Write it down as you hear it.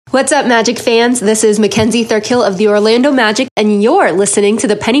What's up, Magic fans? This is Mackenzie Thurkill of the Orlando Magic, and you're listening to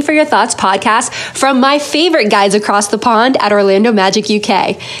the Penny for Your Thoughts podcast from my favorite guys across the pond at Orlando Magic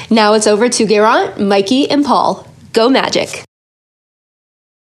UK. Now it's over to Geraint, Mikey, and Paul. Go Magic!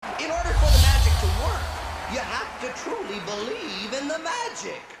 In order for the magic to work, you have to truly believe in the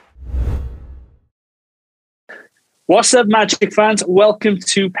magic. What's up, Magic fans? Welcome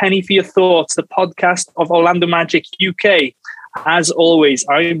to Penny for Your Thoughts, the podcast of Orlando Magic UK. As always,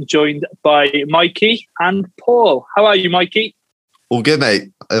 I am joined by Mikey and Paul. How are you, Mikey? All good,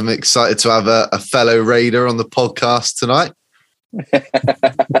 mate. I'm excited to have a fellow Raider on the podcast tonight.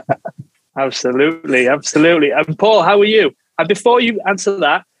 Absolutely. And Paul, how are you? And before you answer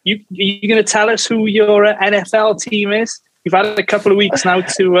that, you're going to tell us who your NFL team is? You've had a couple of weeks now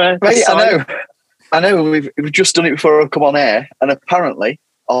to mate, decide. I know. We've just done it before I've come on air, and apparently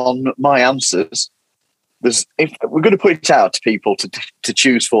on my answers, if we're going to put it out to people to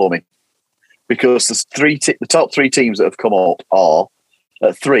choose for me, because there's the top three teams that have come up are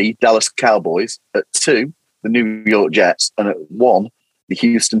at 3, Dallas Cowboys, at 2, the New York Jets, and at 1, the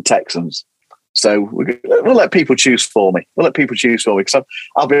Houston Texans. So we'll let people choose for me. Because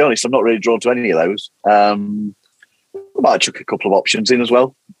I'll be honest, I'm not really drawn to any of those. I might chuck a couple of options in as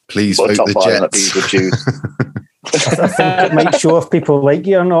well. Please vote top the 5 Jets. and let people choose. I think it might show if people like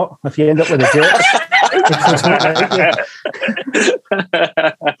you or not. If you end up with the Jets,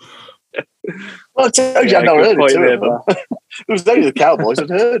 Well, I told you I've never heard of two of them. It was only the Cowboys I'd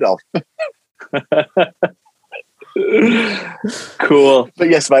heard of. Cool. But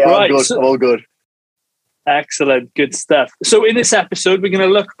yes, mate, I'm good. I'm all good. Excellent. Good stuff. So in this episode, we're going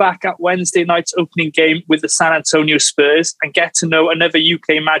to look back at Wednesday night's opening game with the San Antonio Spurs and get to know another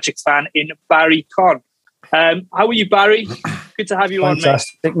UK Magic fan in Barry Conn. How are you, Barry? Good to have you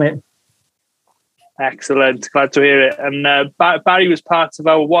fantastic, on, mate. Excellent. Glad to hear it. And Barry was part of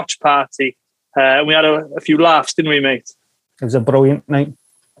our watch party. And we had a few laughs, didn't we, mate? It was a brilliant night.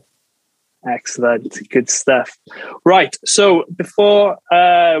 Excellent. Good stuff. Right. So before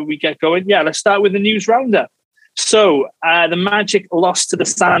we get going, let's start with the news roundup. So the Magic lost to the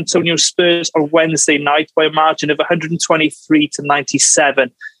San Antonio Spurs on Wednesday night by a margin of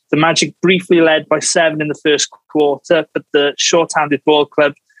 123-97. The Magic briefly led by 7 in the first quarter, but the short-handed ball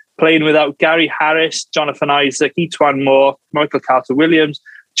club, playing without Gary Harris, Jonathan Isaac, E'Twaun Moore, Michael Carter-Williams,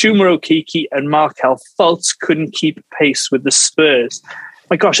 Chuma Okeke, and Markelle Fultz, couldn't keep pace with the Spurs.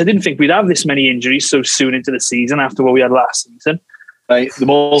 My gosh, I didn't think we'd have this many injuries so soon into the season after what we had last season. Mate, the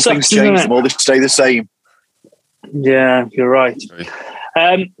more things change, the more they stay the same. Yeah, you're right.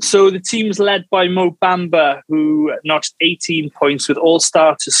 So the team's led by Mo Bamba, who notched 18 points with all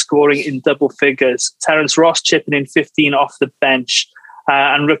starters scoring in double figures. Terence Ross chipping in 15 off the bench.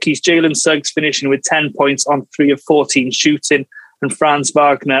 And rookies Jalen Suggs finishing with 10 points on 3 of 14 shooting. And Franz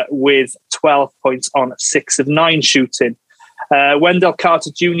Wagner with 12 points on 6 of 9 shooting. Wendell Carter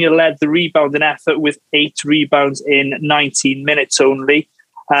Jr. led the rebounding effort with 8 rebounds in 19 minutes only.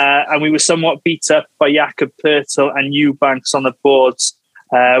 And we were somewhat beat up by Jakob Poeltl and Eubanks on the boards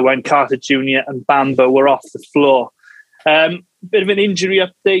when Carter Jr. and Bamba were off the floor. Bit of an injury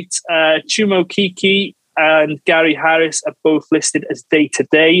update. Chuma Okeke and Gary Harris are both listed as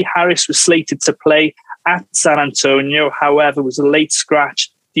day-to-day. Harris was slated to play at San Antonio, however, was a late scratch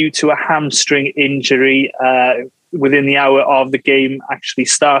due to a hamstring injury within the hour of the game actually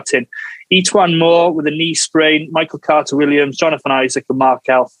starting. E'Twaun Moore with a knee sprain, Michael Carter-Williams, Jonathan Isaac and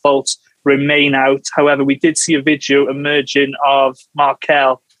Markelle Fultz remain out. However, we did see a video emerging of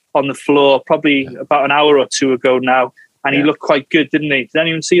Markelle on the floor probably about an hour or two ago now, and he looked quite good, didn't he? Did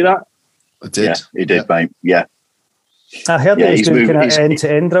anyone see that? I did. Yeah, he did, mate. Yeah. I heard that he's doing kind of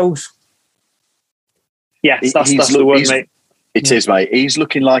end-to-end drills. Yes, that's the one, mate. It is, mate. He's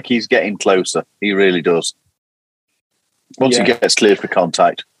looking like he's getting closer. He really does. Once he gets cleared for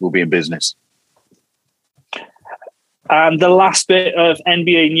contact, we'll be in business. And the last bit of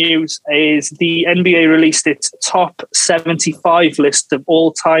NBA news is the NBA released its top 75 list of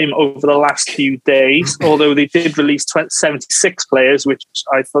all time over the last few days, although they did release 76 players, which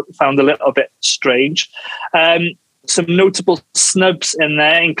I found a little bit strange. Some notable snubs in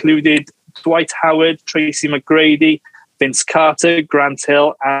there included Dwight Howard, Tracy McGrady, Vince Carter, Grant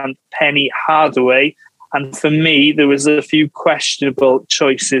Hill, and Penny Hardaway. And for me, there was a few questionable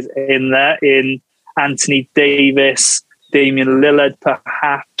choices in there, in Anthony Davis, Damian Lillard,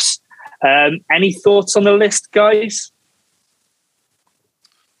 perhaps. Any thoughts on the list, guys?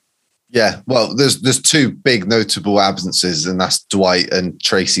 Yeah, well, there's 2 big notable absences, and that's Dwight and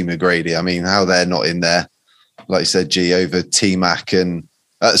Tracy McGrady. I mean, how they're not in there, like you said, G, over T-Mac and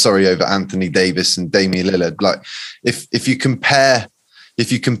over Anthony Davis and Damian Lillard. Like, if you compare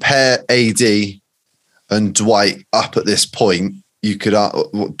if you compare AD and Dwight up at this point, you could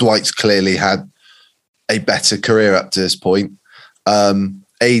Dwight's clearly had a better career up to this point.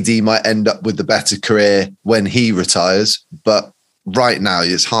 AD might end up with the better career when he retires, but right now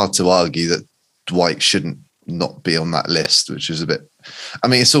it's hard to argue that Dwight shouldn't not be on that list, which is a bit. I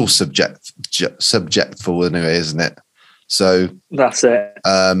mean, it's all subjectful anyway, isn't it? So that's it.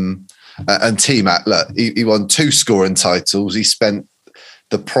 And T-Mac, look, he won 2 scoring titles. He spent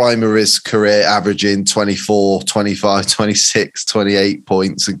the prime of his career averaging 24, 25, 26, 28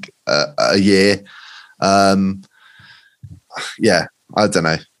 points a year. Yeah, I don't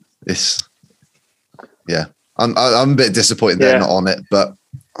know. I'm a bit disappointed they're not on it, but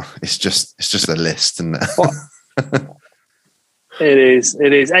it's just a list, isn't it? It is.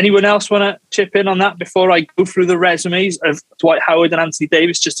 Anyone else want to chip in on that before I go through the resumes of Dwight Howard and Anthony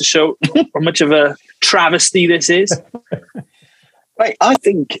Davis, just to show how much of a travesty this is? Right, I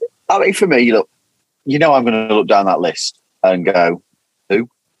mean, for me, look, I'm going to look down that list and go, who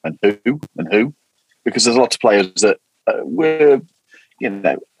and who and who, because there's lots of players that were,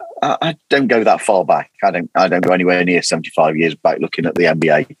 I don't go that far back. I don't go anywhere near 75 years back looking at the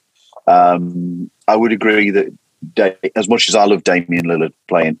NBA. I would agree that as much as I love Damian Lillard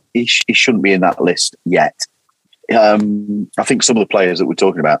playing, he shouldn't be in that list yet. I think some of the players that we're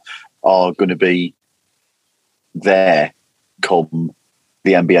talking about are going to be there come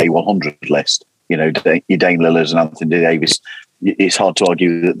the NBA 100 list. Your Dame Lillards and Anthony Davis, it's hard to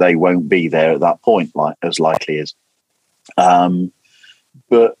argue that they won't be there at that point, as likely as.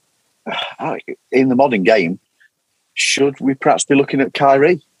 But in the modern game, should we perhaps be looking at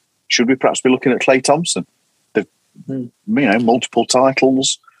Kyrie? Should we perhaps be looking at Klay Thompson? They've, multiple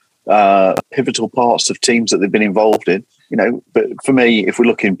titles, pivotal parts of teams that they've been involved in. But for me, if we're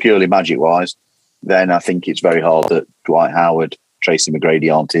looking purely Magic-wise, then I think it's very hard that Dwight Howard, Tracy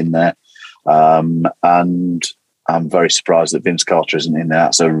McGrady aren't in there. And I'm very surprised that Vince Carter isn't in there.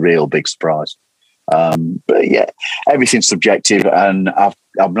 That's a real big surprise. But yeah, everything's subjective, and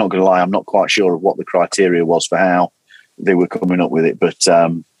I'm not going to lie, I'm not quite sure of what the criteria was for how they were coming up with it. But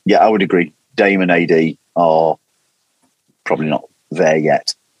yeah, I would agree. Dame and AD are probably not there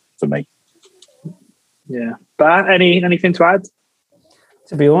yet for me. Yeah, but anything to add?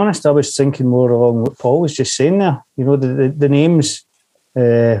 To be honest, I was thinking more along what Paul was just saying there. The names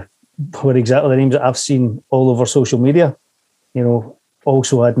were exactly the names that I've seen all over social media.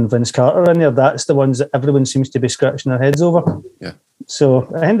 Also adding Vince Carter in there, that's the ones that everyone seems to be scratching their heads over. Yeah. So at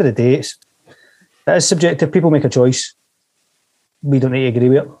the end of the day, it is subjective. People make a choice. We don't need to agree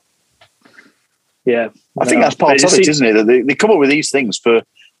with it. Yeah. I think that's part of it, isn't it? That they come up with these things to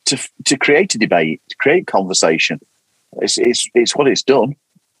create a debate, to create conversation. It's what it's done.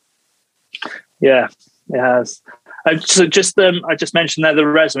 Yeah, it has. So I just mentioned there the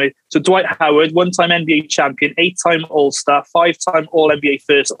resume. So Dwight Howard, 1-time NBA champion, 8-time All-Star, 5-time All-NBA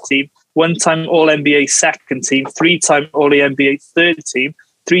first team, 1-time All-NBA second team, 3-time All-NBA third team,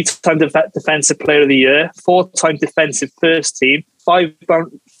 3-time defensive player of the year, 4-time defensive first team, 5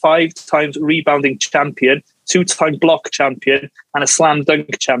 times rebounding champion, 2-time block champion, and a slam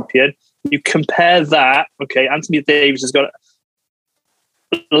dunk champion. You compare that, okay, Anthony Davis has got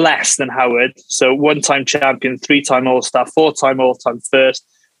less than Howard. So 1-time champion, 3-time All-Star, 4-time All-Time first,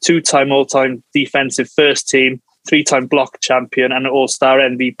 2-time All-Time defensive first team, 3-time block champion and All-Star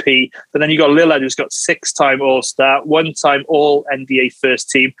MVP. But then you got Lillard, who's got 6-time All-Star, 1-time All-NBA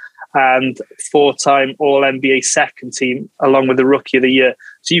first team, and 4-time All-NBA second team, along with the Rookie of the Year.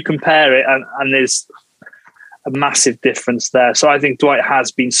 So you compare it, and there's a massive difference there. So I think Dwight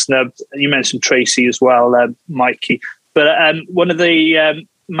has been snubbed. You mentioned Tracy as well, Mikey. But one of the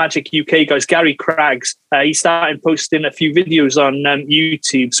Magic UK guys, Gary Craggs, he started posting a few videos on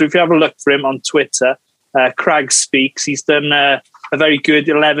YouTube. So if you have a look for him on Twitter, Craggs Speaks, he's done a very good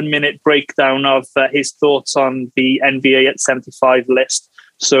 11-minute breakdown of his thoughts on the NBA at 75 list.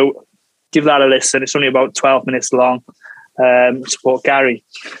 So give that a listen. It's only about 12 minutes long. Support Gary.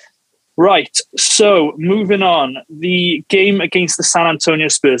 Right, so moving on, the game against the San Antonio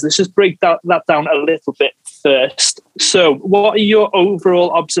Spurs. Let's just break that down a little bit first. So what are your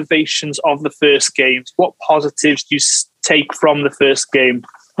overall observations of the first game? What positives do you take from the first game?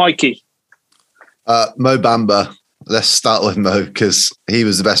 Mikey? Mo Bamba. Let's start with Mo, because he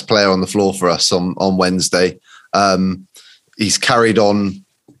was the best player on the floor for us on Wednesday. He's carried on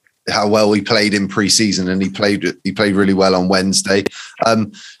how well he played in pre-season, and he played really well on Wednesday.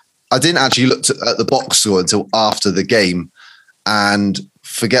 I didn't actually look at the box score until after the game, and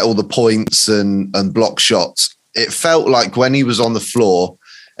forget all the points and block shots. It felt like when he was on the floor,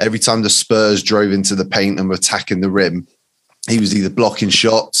 every time the Spurs drove into the paint and were attacking the rim, he was either blocking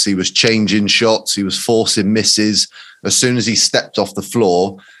shots, he was changing shots, he was forcing misses. As soon as he stepped off the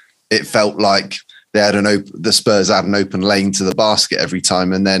floor, it felt like the Spurs had an open lane to the basket every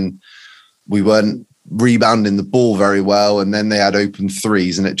time, and then we weren't rebounding the ball very well, and then they had open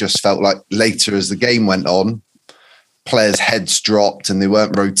threes, and it just felt like later as the game went on, players' heads dropped and they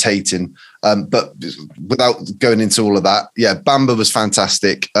weren't rotating. But without going into all of that, Bamba was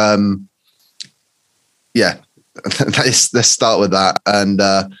fantastic. Let's start with that, and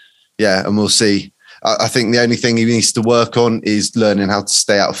and we'll see. I think the only thing he needs to work on is learning how to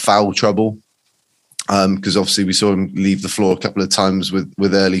stay out of foul trouble, because obviously we saw him leave the floor a couple of times with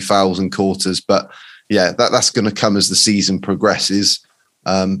early fouls and quarters. But that's going to come as the season progresses.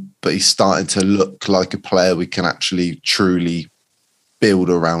 But he's starting to look like a player we can actually truly build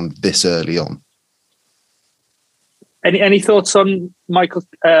around this early on. Any thoughts on Michael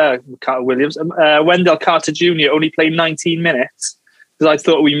Carter Williams? Wendell Carter Jr. only played 19 minutes because I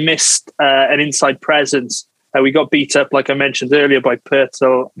thought we missed an inside presence. We got beat up, like I mentioned earlier, by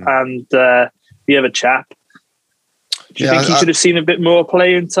Pirtle and the other chap. Do you think he should have seen a bit more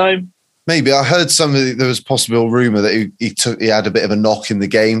playing time? Maybe. I heard there was possible rumour that he had a bit of a knock in the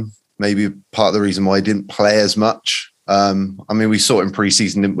game. Maybe part of the reason why he didn't play as much. We saw it in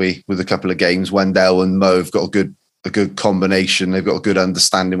pre-season, didn't we? With a couple of games, Wendell and Mo have got a good combination. They've got a good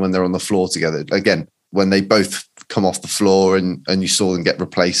understanding when they're on the floor together. Again, when they both come off the floor and you saw them get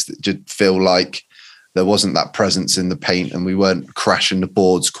replaced, it did feel like there wasn't that presence in the paint and we weren't crashing the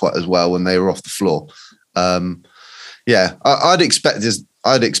boards quite as well when they were off the floor. I'd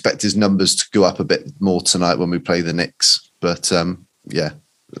expect his numbers to go up a bit more tonight when we play the Knicks. But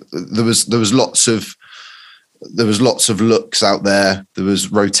there was lots of looks out there. There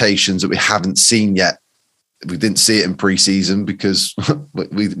was rotations that we haven't seen yet. We didn't see it in pre-season because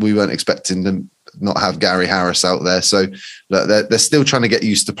we weren't expecting them not have Gary Harris out there. So they're still trying to get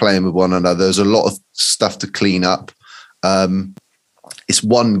used to playing with one another. There's a lot of stuff to clean up. It's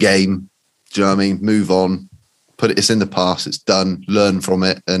one game. Do you know what I mean? Move on. It's in the past. It's done. Learn from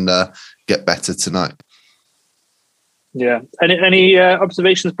it and get better tonight. Yeah. Any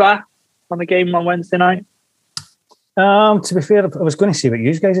observations back on the game on Wednesday night? To be fair, I was going to say what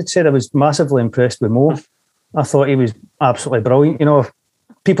you guys had said. I was massively impressed with Mo. I thought he was absolutely brilliant. You know,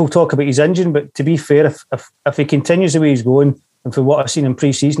 people talk about his engine, but to be fair, if he continues the way he's going, and for what I've seen in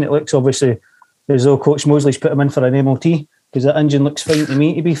pre-season, it looks obviously as though Coach Mosley's put him in for an MOT because that engine looks fine to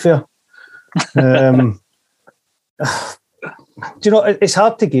me, to be fair. Do you know, it's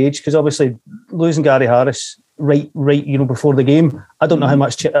hard to gauge because obviously losing Gary Harris right, before the game, I don't know how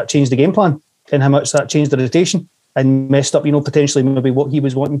much that changed the game plan and how much that changed the rotation and messed up, potentially maybe what he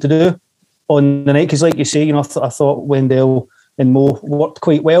was wanting to do on the night. Because like you say, I thought Wendell and Mo worked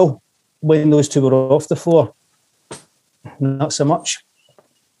quite well when those two were off the floor. Not so much.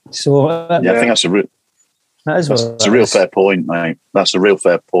 So I think that's a real fair point, mate. That's a real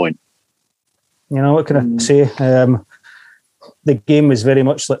fair point. What can I say? The game was very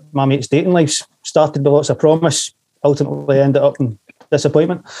much like my mate's dating life. Started with lots of promise, ultimately ended up in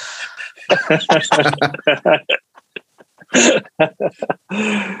disappointment.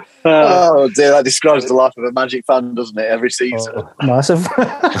 Oh dear, that describes the life of a Magic fan, doesn't it? Every season. Massive.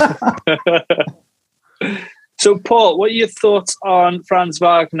 So, Paul, what are your thoughts on Franz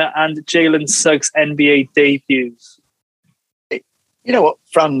Wagner and Jalen Suggs' NBA debuts? You know what,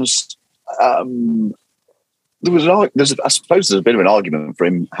 Franz... I suppose there's a bit of an argument for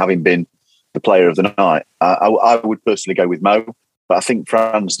him having been the player of the night. I would personally go with Mo, but I think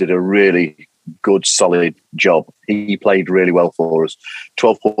Franz did a really good, solid job. He played really well for us.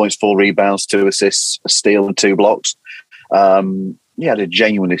 12 points, 4 rebounds, 2 assists, a steal and 2 blocks. He had a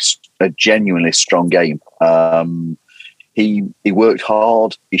genuinely strong game. He worked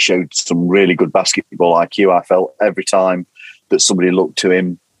hard. He showed some really good basketball IQ. I felt every time that somebody looked to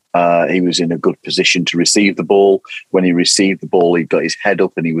him, he was in a good position to receive the ball. When he received the ball, he got his head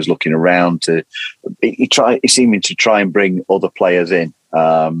up and he was looking around he seemed to try and bring other players in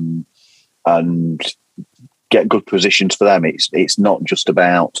and get good positions for them. It's not just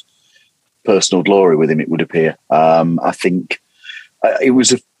about personal glory with him, it would appear. I think it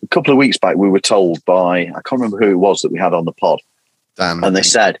was a couple of weeks back we were told by, I can't remember who it was that we had on the pod, Dan, and they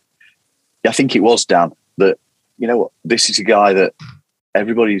said, I think it was Dan, that, this is a guy that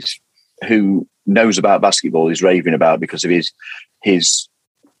everybody who knows about basketball is raving about because of it's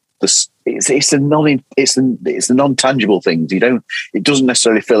the non-tangible things. It doesn't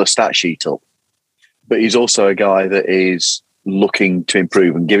necessarily fill a stat sheet up, but he's also a guy that is looking to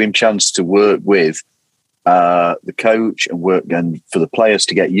improve and give him chance to work with the coach and for the players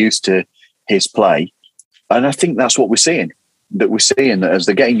to get used to his play. And I think that's what we're seeing. that we're seeing that as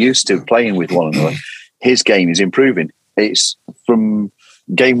they're getting used to playing with one another, his game is improving. It's from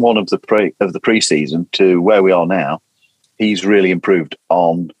game one of the preseason to where we are now. He's really improved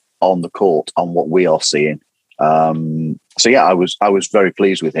on the court, on what we are seeing. So yeah, I was very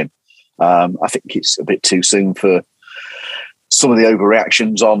pleased with him. I think it's a bit too soon for some of the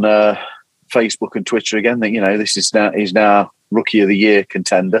overreactions on Facebook and Twitter again. That this is he's now Rookie of the Year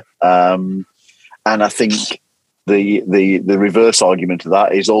contender, and I think the reverse argument of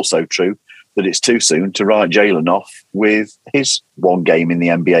that is also true, that it's too soon to write Jalen off with his one game in the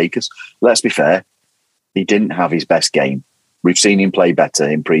NBA. Because let's be fair, he didn't have his best game. We've seen him play better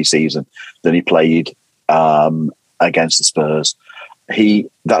in pre-season than he played against the Spurs.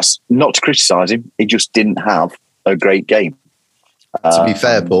 That's not to criticise him. He just didn't have a great game. To be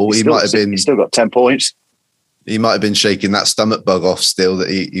fair, Paul, he might have been. He's still got 10 points. He might have been shaking that stomach bug off still that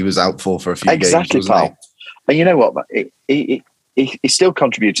he was out for a few games. Exactly, pal. And you know what? He still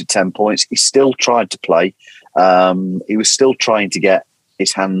contributed 10 points. He still tried to play. He was still trying to get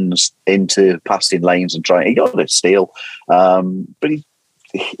his hands into passing lanes and trying. He got a steal, but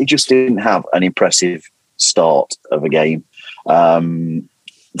he just didn't have an impressive start of a game.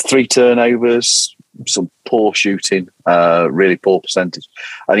 3 turnovers, some poor shooting, really poor percentage,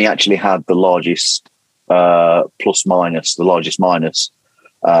 and he actually had the largest plus minus, the largest minus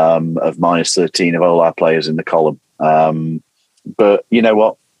of minus 13 of all our players in the column. But you know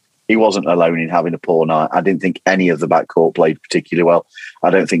what? He wasn't alone in having a poor night. I didn't think any of the backcourt played particularly well. I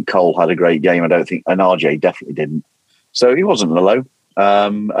don't think Cole had a great game. And RJ definitely didn't. So he wasn't alone.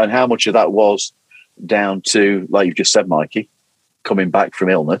 And how much of that was down to, like you've just said, Mikey, coming back from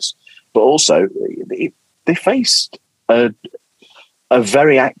illness, but also they faced a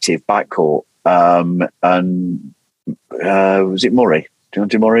very active backcourt. And was it Murray?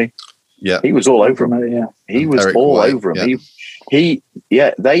 Dejounte Murray? Yeah, he was all over him. Yeah, he was Eric all White, over him.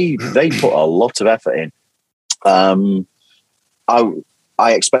 Yeah. They put a lot of effort in.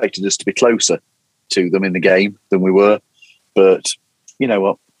 I expected us to be closer to them in the game than we were, but you know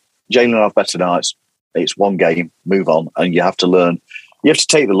what? Jalen will have better nights. It's one game, move on, and you have to learn. You have to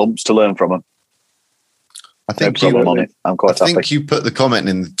take the lumps to learn from them. I think I'm quite happy. I think you put the comment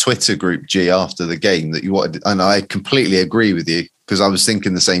in the Twitter group, G, after the game that you wanted, and I completely agree with you, because I was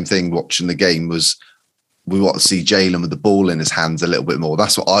thinking the same thing watching the game. Was we want to see Jalen with the ball in his hands a little bit more.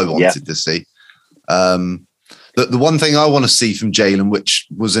 That's what I wanted to see. The one thing I want to see from Jalen, which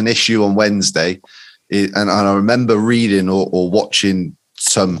was an issue on Wednesday, and I remember reading or watching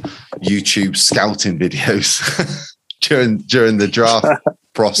some YouTube scouting videos during the draft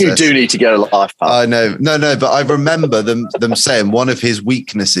process. You do need to get a life, pal. I know. No, but I remember them saying one of his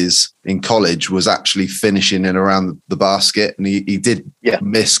weaknesses in college was actually finishing in around the basket, and he did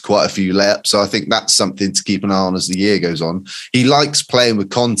miss quite a few layups. So I think that's something to keep an eye on as the year goes on. He likes playing with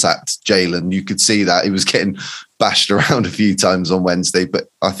contact, Jalen. You could see that he was getting bashed around a few times on Wednesday, but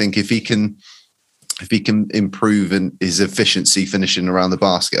I think if he can improve in his efficiency finishing around the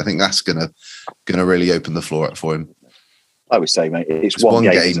basket, I think that's gonna really open the floor up for him. I would say, mate, it's one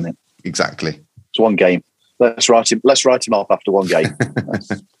game, isn't it? Exactly. It's one game. Let's write him off after one game.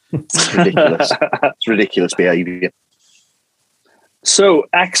 It's ridiculous. It's ridiculous behaviour. So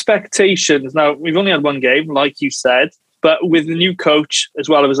expectations. Now we've only had one game, like you said, but with the new coach as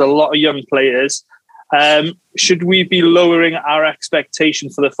well, there was a lot of young players. Should we be lowering our expectation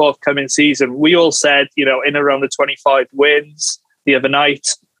for the forthcoming season? We all said, in around the 25 wins the other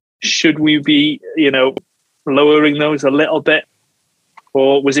night. Should we be, lowering those a little bit,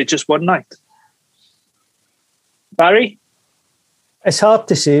 or was it just one night? Barry? It's hard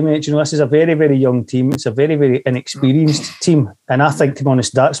to say, mate. This is a very, very young team. It's a very, very inexperienced team. And I think, to be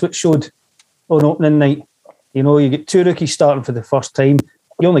honest, that's what showed on opening night. You get 2 rookies starting for the first time.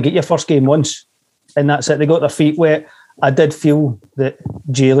 You only get your first game once, and that's it. They got their feet wet. I did feel that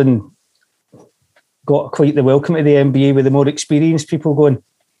Jalen got quite the welcome to the NBA with the more experienced people going,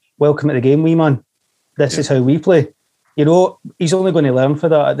 welcome to the game, wee man. This is how we play. He's only going to learn for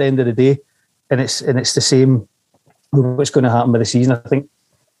that at the end of the day, and it's the same with what's going to happen with the season. I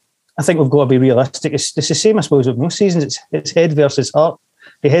think we've got to be realistic. It's the same, I suppose, with most seasons. It's head versus heart.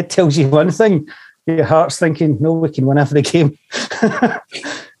 Your head tells you one thing, your heart's thinking, no, we can win every game.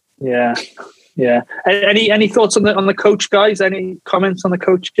 Yeah. Any thoughts on the coach, guys? Any comments on the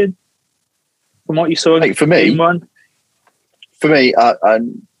coaching from what you saw in game one? For me,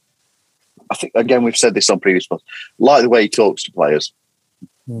 I think, again, we've said this on previous ones. Like the way he talks to players.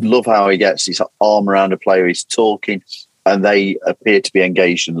 Love how he gets his arm around a player. He's talking, and they appear to be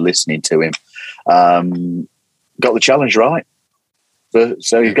engaged and listening to him. Got the challenge right.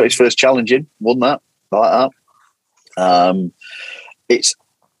 So he got his first challenge in, won that. I like I'm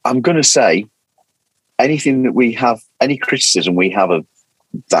going to say anything that we have, any criticism we have of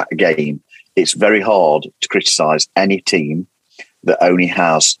that game, it's very hard to criticise any team that only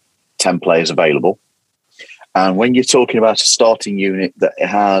has 10 players available. And when you're talking about a starting unit that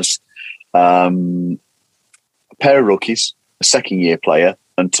has a pair of rookies, a second-year player,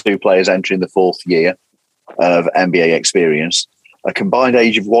 and 2 players entering the 4th year of NBA experience, a combined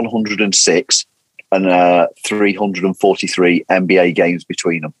age of 106 and 343 NBA games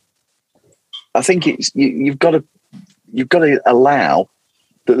between them. I think you've got to allow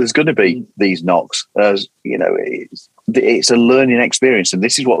that there's going to be these knocks. As you know, it's a learning experience, and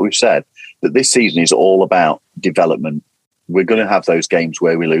this is what we've said, that this season is all about development. We're going to have those games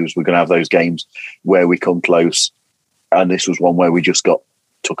where we lose. We're going to have those games where we come close, and this was one where we just got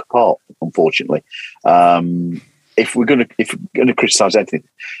took apart, unfortunately. If we're going to criticise anything,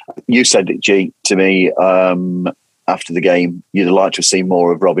 you said it, G, to me after the game. You'd like to have seen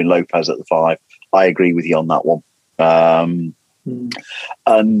more of Robin Lopez at the 5. I agree with you on that one.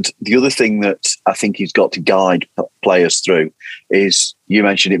 And the other thing that I think he's got to guide players through is, you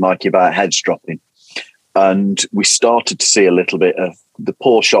mentioned it, Mikey, about heads dropping. And we started to see a little bit of the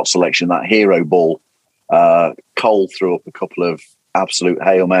poor shot selection, that hero ball. Cole threw up a couple of absolute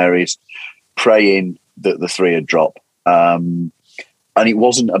Hail Marys, praying that the 3 would drop. And they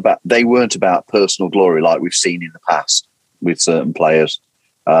weren't about personal glory like we've seen in the past with certain players.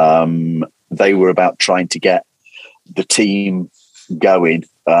 They were about trying to get the team going,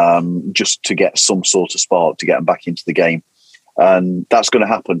 just to get some sort of spark, to get them back into the game. And that's going to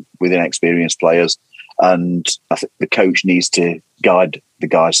happen with inexperienced players. And I think the coach needs to guide the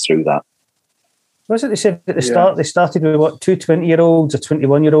guys through that. Was it they said at the start? They started with 2 20-year-olds, a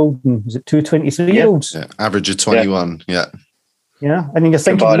 21-year-old, and was it 2 23-year-olds? Yeah, average of 21. Yeah. Yeah, and then you're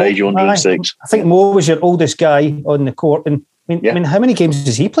thinking, combined age 106. I think Mo was your oldest guy on the court, and I mean, how many games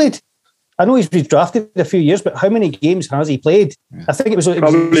has he played? I know he's been drafted a few years, but how many games has he played? Yeah. I think it was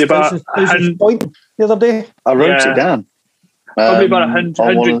probably about 1,000 point the other day. I wrote it down. Probably about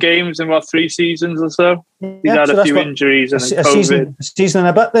 100 games in about 3 seasons or so. He's had a few injuries and a season and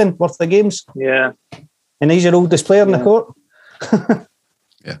a bit then worth the games. Yeah, and he's your oldest player in the court.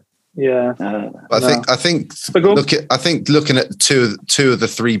 Yeah. I think looking at two of the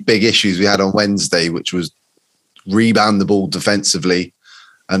 3 big issues we had on Wednesday, which was rebound the ball defensively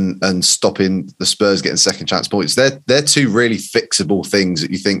and stopping the Spurs getting second chance points. They're 2 really fixable things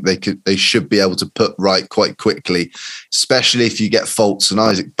that you think they should be able to put right quite quickly, especially if you get Fultz and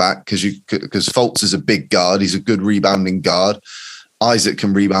Isaac back, because Fultz is a big guard. He's a good rebounding guard. Isaac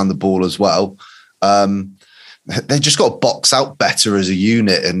can rebound the ball as well. They just got to box out better as a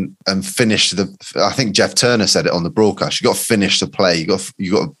unit and finish I think Jeff Turner said it on the broadcast. You got to finish the play. You got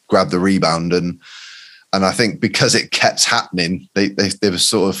to grab the rebound and I think because it kept happening, they were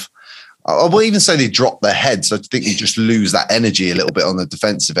sort of, I won't even say they dropped their heads. I think you just lose that energy a little bit on the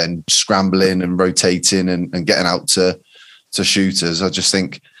defensive end, scrambling and rotating and getting out to shooters. I just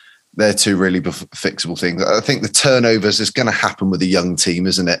think they're 2 really fixable things. I think the turnovers is going to happen with a young team,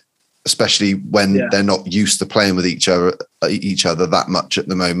 isn't it? Especially when they're not used to playing with each other that much at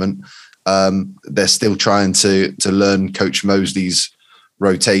the moment. They're still trying to learn Coach Mosley's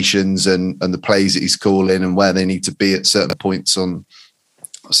rotations and the plays that he's calling and where they need to be at certain points on.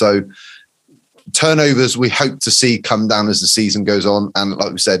 So turnovers we hope to see come down as the season goes on. And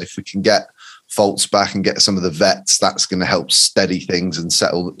like we said, if we can get Fultz back and get some of the vets, that's going to help steady things and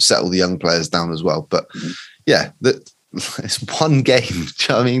settle the young players down as well. But it's 1 game. Do you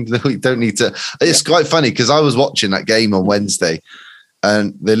know what I mean? We don't need to. It's quite funny because I was watching that game on Wednesday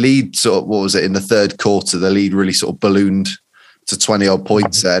and the lead sort of, what was it, in the 3rd quarter, the lead really sort of ballooned to 20 odd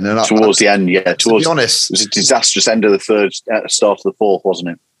points there. And towards the end, to be honest, it was a disastrous end of the 3rd, start of the 4th,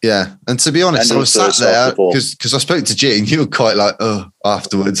 wasn't it? Yeah. And to be honest, I was sat there because I spoke to G and you were quite like,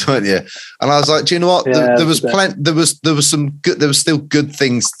 afterwards, weren't you? And I was like, do you know what? There was plenty, there was some good, there was still good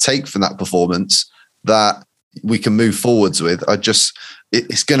things to take from that performance that we can move forwards with.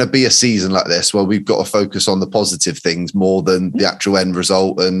 It's going to be a season like this where we've got to focus on the positive things more than the actual end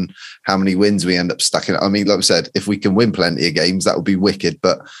result and how many wins we end up stacking. I mean, like I said, if we can win plenty of games, that would be wicked.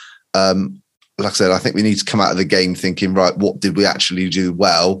 But like I said, I think we need to come out of the game thinking, right, what did we actually do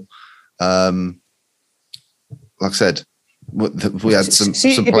well? Like I said, we had some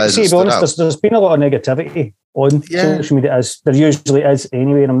players that stood out. There's been a lot of negativity on social media, as there usually is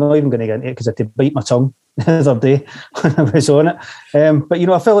anyway, and I'm not even going to get into it because I had to bite my tongue the other day when I was on it. But,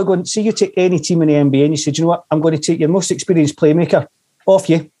 I felt like going, see, you take any team in the NBA and you said, you know what, I'm going to take your most experienced playmaker off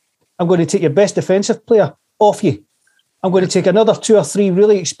you. I'm going to take your best defensive player off you. I'm going to take another 2 or 3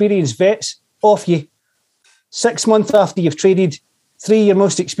 really experienced vets off you. 6 months after you've traded 3 of your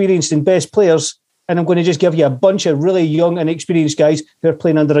most experienced and best players, and I'm going to just give you a bunch of really young and experienced guys who are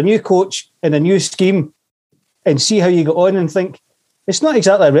playing under a new coach in a new scheme and see how you get on and think, it's not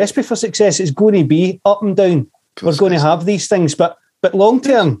exactly a recipe for success. It's going to be up and down. We're going to have these things, but long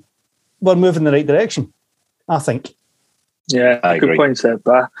term, we're moving in the right direction, I think. Yeah, I agree. good point said.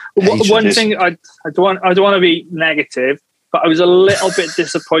 But one thing, I don't want to be negative, but I was a little bit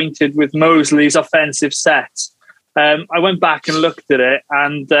disappointed with Mosley's offensive sets. I went back and looked at it,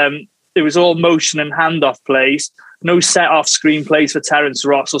 and it was all motion and handoff plays, no set off screen plays for Terence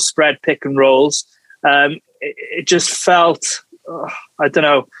Ross or spread pick and rolls. It just felt, I don't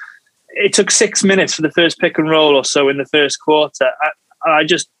know. It took 6 minutes for the first pick and roll or so in the first quarter. I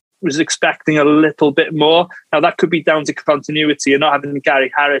just was expecting a little bit more. Now that could be down to continuity and not having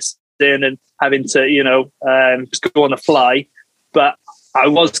Gary Harris in and having to, just go on the fly. But I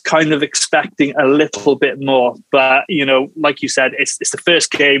was kind of expecting a little bit more. But, like you said, it's the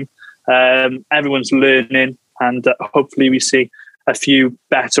first game. Everyone's learning, and hopefully we see a few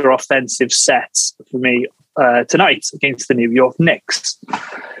better offensive sets for me tonight against the New York Knicks.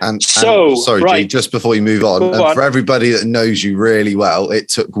 Sorry, right. G, just before you move on, for everybody that knows you really well, it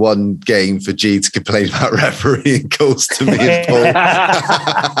took one game for G to complain about refereeing calls to me and Paul.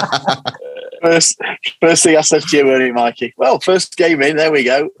 First thing I said to you, weren't it, Mikey? Well, first game in, there we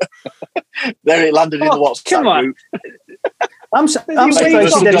go. There it landed in the WhatsApp group. I'm surprised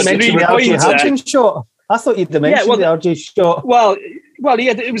you didn't mention the RJ Hampton shot. I thought you'd mentioned the RJ shot. Well,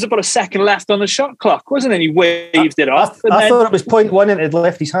 it was about a second left on the shot clock, wasn't it? He waved it off. I thought it was 0.1 and it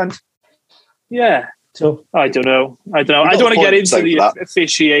left his hand. Yeah. So I don't know. I don't want to get into the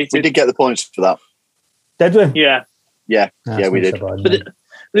officiating. We did get the points for that. Did we? Yeah. Yeah, we did. So bad, but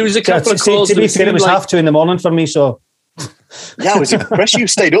there was a couple of calls. To be fair, it was 2:30 in the morning for me, so. Yeah, I was impressed you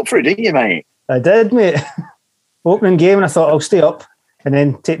stayed up for it, didn't you, mate? I did, mate. Opening game, and I thought I'll stay up and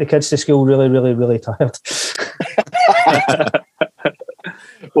then take the kids to school really, really, really tired.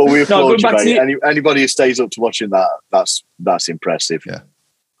 Well, we applaud you, mate. Anybody who stays up to watching that's impressive. Yeah.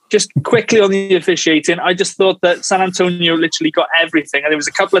 Just quickly on the officiating, I just thought that San Antonio literally got everything. And there was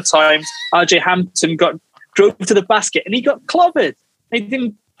a couple of times RJ Hampton drove to the basket and he got clobbered. He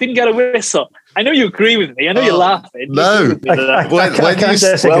didn't get a whistle. I know you agree with me. I know you're laughing. No. Welcome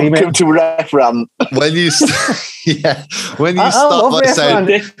to Referan. When you start by saying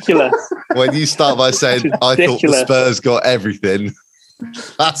ridiculous. When you start by saying I thought the Spurs got everything,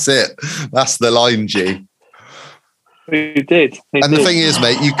 that's it. That's the line, G. We did. The thing is,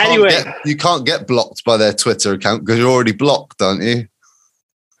 mate, you can't get blocked by their Twitter account because you're already blocked, aren't you?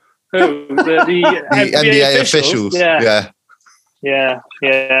 The NBA officials. Yeah.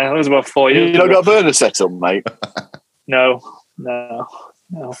 That was about 4 years. You not got a burner set up, mate? No. I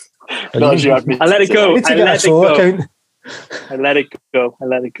let it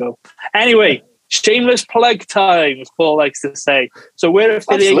go. Anyway, shameless plug time, as Paul likes to say. So we're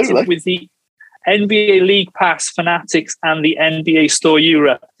affiliated with the NBA League Pass, Fanatics, and the NBA Store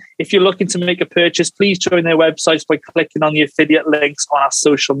Europe. If you're looking to make a purchase, please join their websites by clicking on the affiliate links on our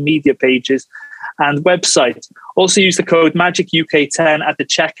social media pages and website. Also use the code MAGICUK10 at the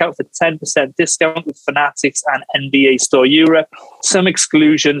checkout for 10% discount with Fanatics and NBA Store Europe. Some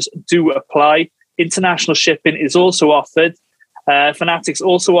exclusions do apply. International shipping is also offered. Fanatics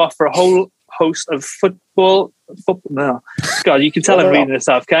also offer a whole host of football. No, God, you can tell I'm reading this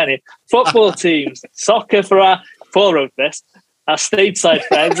off, can't you? Football teams, soccer for our Paul wrote this. Our stateside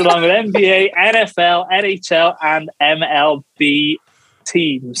friends, along with NBA, NFL, NHL, and MLB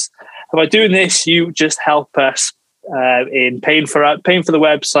teams. And by doing this, you just help us in paying for the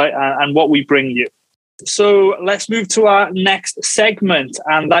website and what we bring you. So let's move to our next segment,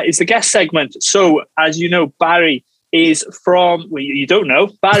 and that is the guest segment. So, as you know, Barry is from, well, you don't know,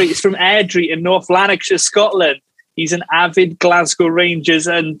 Barry is from Airdrie in North Lanarkshire, Scotland. He's an avid Glasgow Rangers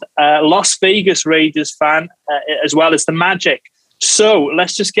and Las Vegas Raiders fan, as well as the Magic. So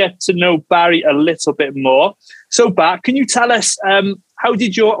let's just get to know Barry a little bit more. So, Barry, can you tell us, how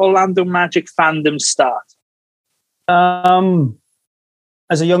did your Orlando Magic fandom start?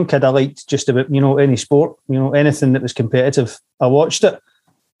 As a young kid, I liked just about, any sport, anything that was competitive. I watched it.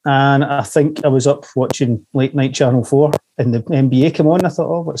 And I think I was up watching Late Night Channel 4 and the NBA came on. I thought,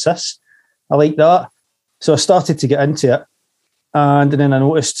 oh, what's this? I like that. So I started to get into it. And then I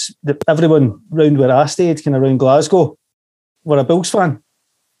noticed that everyone round where I stayed, kind of around Glasgow, were a Bills fan.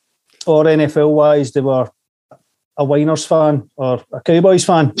 Or NFL-wise, they were a Winers fan or a Cowboys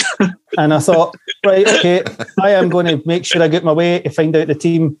fan. And I thought, right, okay, I am going to make sure I get my way to find out the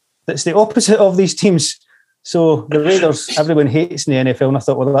team that's the opposite of these teams. So the Raiders, everyone hates in the NFL, and I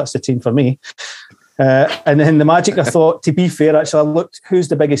thought, well, that's the team for me. And then the Magic, I thought, to be fair, actually, I looked who's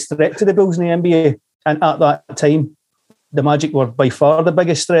the biggest threat to the Bulls in the NBA, and at that time, the Magic were by far the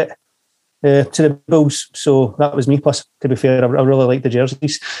biggest threat to the Bulls. So that was me. Plus, to be fair, I really like the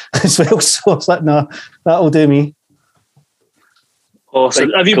jerseys as well. So it's like, no, that'll do me. Awesome.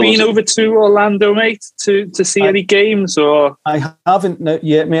 Have you been over to Orlando, mate, to see any games? Or I haven't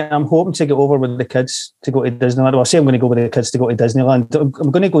yet, mate. I'm hoping to get over with the kids to go to Disneyland. Well, I say I'm going to go with the kids to go to Disneyland.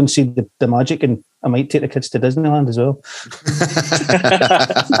 I'm going to go and see the Magic, and I might take the kids to Disneyland as well.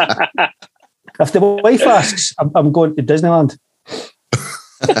 If the wife asks, I'm going to Disneyland.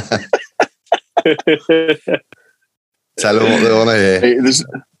 Tell them what they want to hear.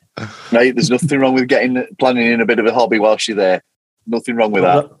 There's nothing wrong with planning in a bit of a hobby whilst you're there. Nothing wrong with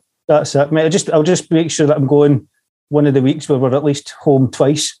that. That's it, mate. I'll just make sure that I'm going one of the weeks where we're at least home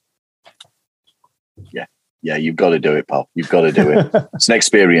twice. Yeah, you've got to do it, pal. You've got to do it. It's an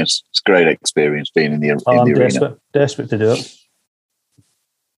experience. It's a great experience being in the arena. Desperate to do it.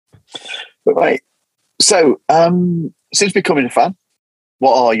 But right, so since becoming a fan,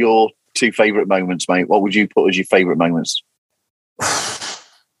 what are your two favourite moments, mate? What would you put as your favourite moments? Do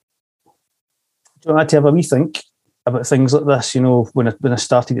you want to have a wee think about things like this? You know, when I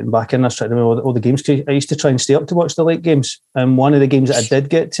started getting back in, I was trying to remember all the games. I used to try and stay up to watch the late games. And one of the games that I did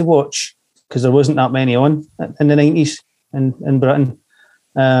get to watch, because there wasn't that many on in the 90s in Britain,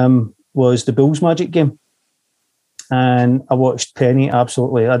 was the Bulls Magic game. And I watched Penny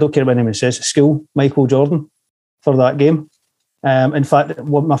absolutely. I don't care what anyone says. School Michael Jordan for that game. In fact,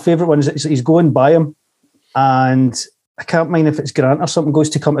 my favourite one is he's going by him, and I can't mind if it's Grant or something goes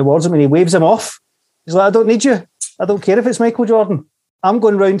to come towards him, and he waves him off. He's like, "I don't need you. I don't care if it's Michael Jordan. I'm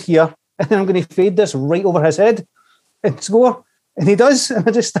going round here, and then I'm going to fade this right over his head and score." And he does, and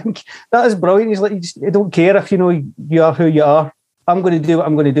I just think that is brilliant. He's like, "I don't care if you are who you are. I'm going to do what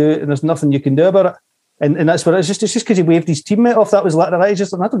I'm going to do, and there's nothing you can do about it." And that's what it's just because he waved his teammate off. That was later. He's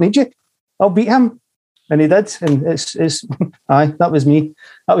just like, "I don't need you. I'll beat him." And he did. And it's that was me.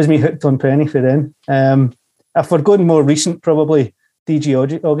 That was me hooked on Penny for then. If we're going more recent, probably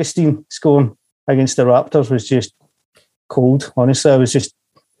DG Augustine scoring against the Raptors was just cold. Honestly, I was just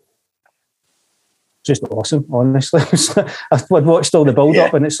awesome. Honestly, I'd watched all the build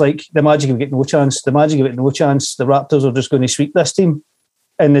up, and it's like the Magic have got no chance. The Magic have got no chance. The Raptors are just going to sweep this team.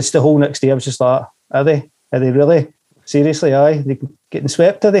 And it's the whole next day. I was just like, are they really? Seriously? Aye, they getting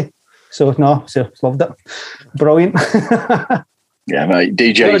swept, are they? So no, loved it. Brilliant. Yeah, mate.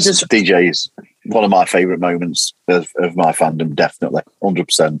 DJ's one of my favourite moments of my fandom, definitely.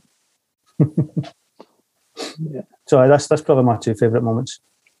 100%. Yeah. So that's probably my two favourite moments.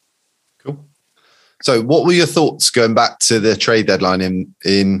 Cool. So what were your thoughts going back to the trade deadline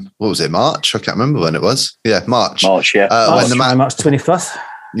in what was it, March? I can't remember when it was. Yeah, March. March, yeah. March 25th.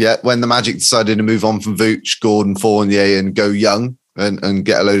 Yeah, when the Magic decided to move on from Vooch, Gordon, Fournier and go young and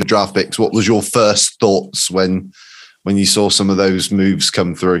get a load of draft picks, what was your first thoughts when you saw some of those moves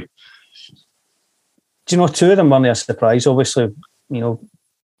come through? Do you know, two of them weren't a surprise. Obviously, we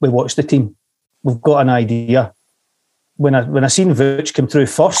watched the team. We've got an idea. When I seen Vooch come through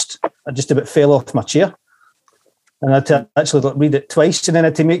first, I just about fell off my chair. And I had to actually read it twice, and then I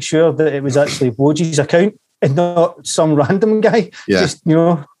had to make sure that it was actually Woj's account and not some random guy just,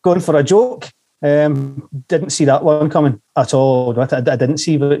 going for a joke. Didn't see that one coming at all. I didn't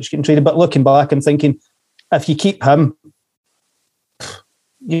see Vooch getting traded. But looking back and thinking, if you keep him,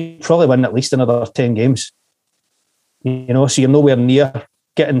 you probably win at least another 10 games. So you're nowhere near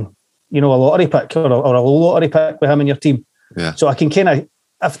getting, a lottery pick or a low lottery pick with him in your team. Yeah. So I can kind of,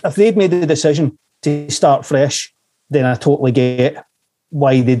 if they'd made the decision to start fresh, then I totally get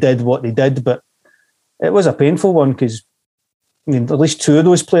why they did what they did. But it was a painful one because, at least two of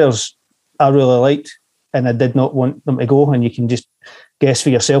those players I really liked, and I did not want them to go. And you can just guess for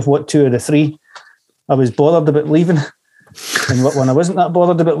yourself what two of the three I was bothered about leaving, and what one I wasn't that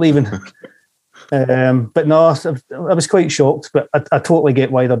bothered about leaving. But no, I was quite shocked. But I totally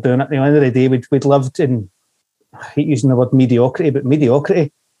get why they're doing it. At the end of the day, we'd lived in, I hate using the word mediocrity, but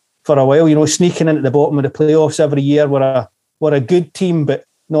mediocrity for a while. Sneaking into the bottom of the playoffs every year. We're a good team, but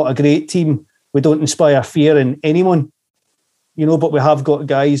not a great team. We don't inspire fear in anyone, but we have got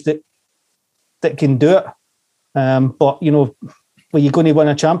guys that can do it. But, were you going to win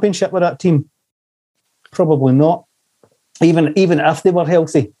a championship with that team? Probably not. Even if they were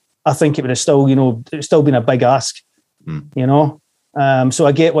healthy, I think it would have still, it's still been a big ask, So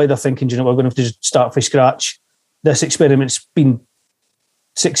I get why they're thinking, we're going to have to start from scratch. This experiment's been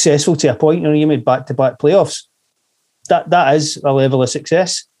successful to a point. You made back-to-back playoffs. That is a level of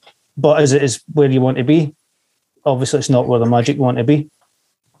success. But as it is where you want to be, obviously it's not where the Magic want to be.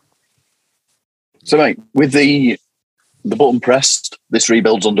 So, mate, with the button pressed, this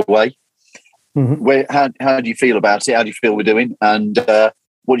rebuild's underway. How do you feel about it? How do you feel we're doing? And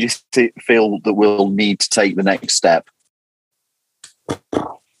what do you feel that we'll need to take the next step?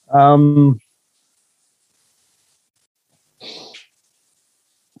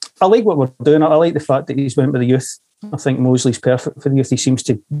 I like what we're doing. I like the fact that he's went with the youth. I think Mosley's perfect for the youth. He seems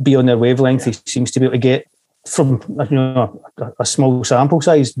to be on their wavelength. He seems to be able to get from a small sample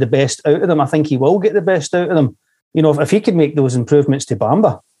size the best out of them. I think he will get the best out of them. If he could make those improvements to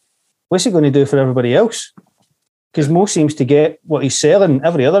Bamba, what's he going to do for everybody else? Because Mo seems to get what he's selling.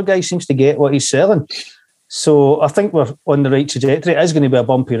 Every other guy seems to get what he's selling. So I think we're on the right trajectory. It is going to be a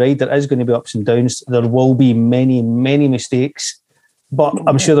bumpy ride. There is going to be ups and downs. There will be many, many mistakes. But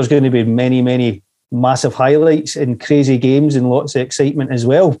I'm sure there's going to be many, many massive highlights and crazy games and lots of excitement as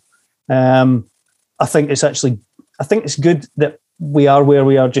well. I think it's good that we are where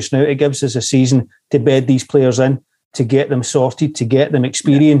we are just now. It gives us a season to bed these players in, to get them sorted, to get them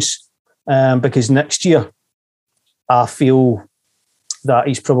experience. Because next year, I feel that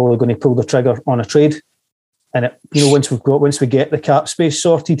he's probably going to pull the trigger on a trade. And once we get the cap space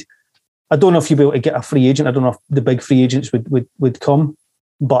sorted, I don't know if you'll be able to get a free agent. I don't know if the big free agents would come.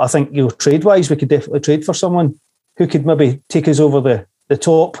 But I think, trade-wise, we could definitely trade for someone who could maybe take us over the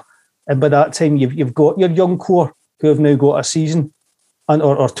top. And by that time, you've got your young core who have now got a season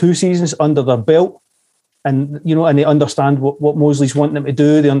or 2 seasons under their belt. And, and they understand what Mosley's wanting them to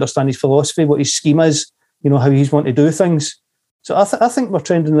do. They understand his philosophy, what his scheme is, how he's wanting to do things. So I think we're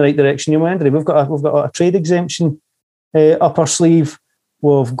trending in the right direction. Andy, we've got a trade exemption up our sleeve.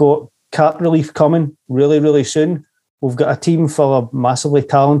 We've got cap relief coming really, really soon. We've got a team full of massively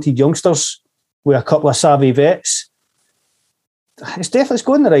talented youngsters with a couple of savvy vets. It's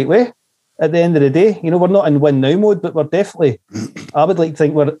going the right way at the end of the day. We're not in win now mode, but we're definitely, I would like to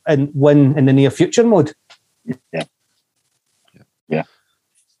think we're in win in the near future mode. Yeah.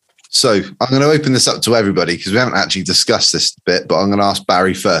 So I'm going to open this up to everybody because we haven't actually discussed this bit, but I'm going to ask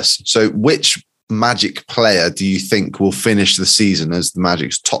Barry first. So which Magic player do you think will finish the season as the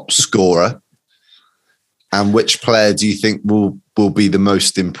Magic's top scorer? And which player do you think will be the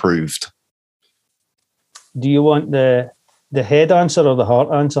most improved? Do you want the head answer or the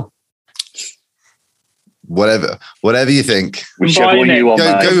heart answer? Whatever you think. Whichever one you want.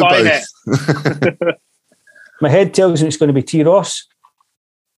 Go with both. My head tells me it's going to be T. Ross.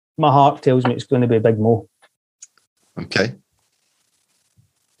 My heart tells me it's going to be Big Mo. Okay.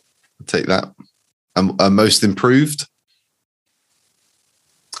 I'll take that. Most improved?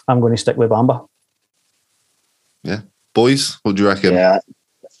 I'm going to stick with Bamba. Yeah. Boys, what do you reckon? Yeah.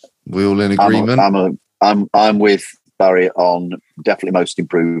 We all in agreement? I'm with Barry on definitely most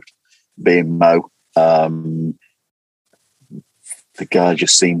improved being Mo. The guy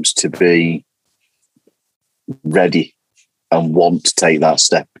just seems to be ready and want to take that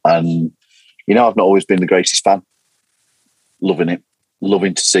step. And, I've not always been the greatest fan. Loving it.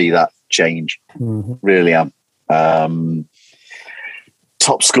 Loving to see that change. Mm-hmm. Really am.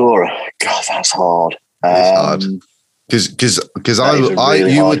 Top scorer. God, that's hard. It's hard. Because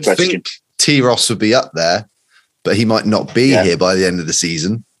you would think T. Ross would be up there, but he might not be here by the end of the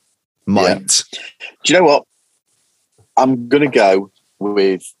season. Might. Yeah. Do you know what? I'm going to go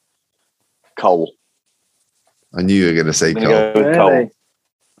with Cole. I knew you were going to say Cole. Go with Cole.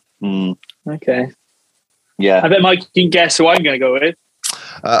 Okay. Yeah. I bet Mike can guess who I'm going to go with.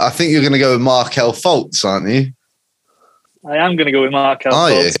 I think you're going to go with Markel Fultz, aren't you? I am going to go with Markel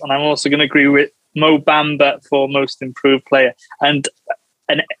Fultz, and I'm also going to agree with Mo Bamba for most improved player and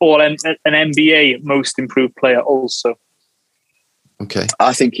an NBA most improved player also. Okay.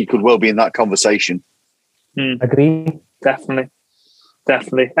 I think he could well be in that conversation. Agree. Definitely.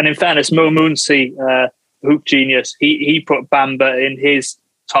 And in fairness, Mo Moonsey, hoop genius, he put Bamba in his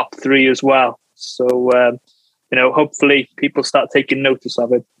top 3 as well. So, hopefully people start taking notice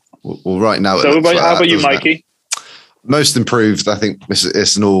of it. Well, right now. So how about you, Mikey? Most improved, I think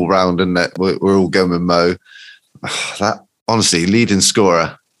it's an all-round, isn't it? We're all going with Mo. That, honestly, leading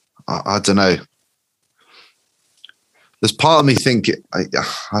scorer, I don't know. There's part of me thinking, I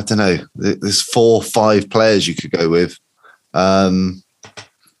don't know, there's 4 or 5 players you could go with. I'm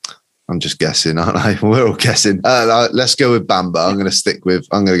just guessing, aren't I? We're all guessing. Let's go with Bamba. I'm going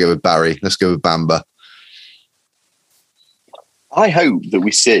to go with Barry. Let's go with Bamba. I hope that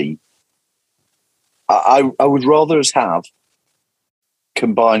we see, I would rather us have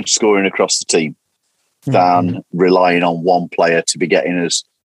combined scoring across the team than relying on one player to be getting us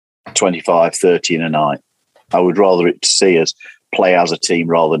 25, 30 in a night. I would rather it to see us play as a team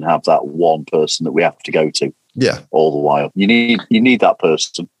rather than have that one person that we have to go to. Yeah. All the while. You need that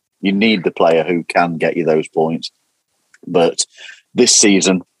person. You need the player who can get you those points. But this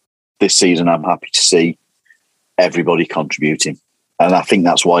season, I'm happy to see everybody contributing. And I think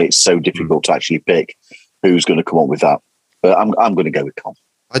that's why it's so difficult to actually pick who's going to come up with that. But I'm going to go with Con.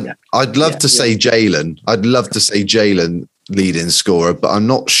 I'd love to say Jalen. I'd love to say Jalen leading scorer, but I'm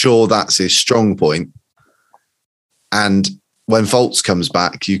not sure that's his strong point. And when Fultz comes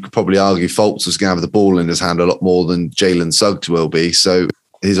back, you could probably argue Fultz is going to have the ball in his hand a lot more than Jalen Suggs will be. So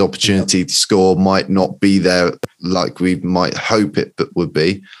his opportunity to score might not be there like we might hope it would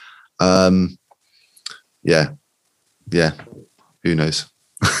be. Yeah. Who knows?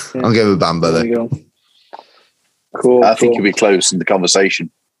 I'll go with Bamba though. Cool. I think you'll be close in the conversation.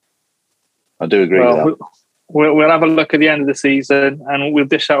 I do agree with that. We'll have a look at the end of the season and we'll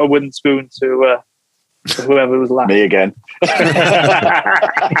dish out a wooden spoon to whoever was last. Me again.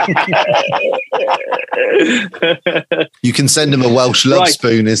 You can send him a Welsh love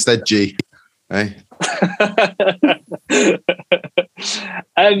spoon instead, G. Hey?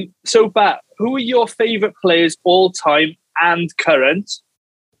 So, Bat, who are your favourite players all time and current?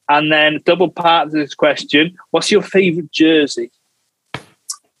 And then double part of this question, what's your favourite jersey?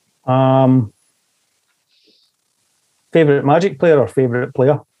 Favourite Magic player or favourite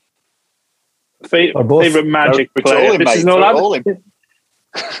player? Or both? Favourite Magic player. This is not all him. People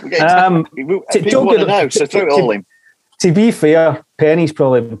want to know, so throw it all in. To be fair, Penny's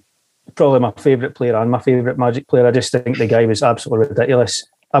probably my favourite player and my favourite Magic player. I just think the guy was absolutely ridiculous.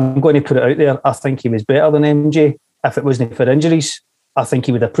 I'm going to put it out there. I think he was better than MJ. If it wasn't for injuries, I think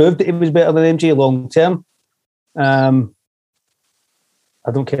he would have proved that he was better than MJ long term. I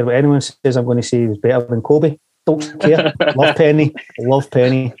don't care what anyone says. I'm going to say he was better than Kobe. Don't care. Love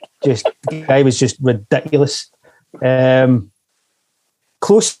Penny. Just the guy was just ridiculous.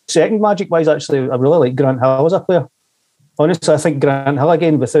 Close second Magic wise, actually, I really like Grant Hill as a player. Honestly, I think Grant Hill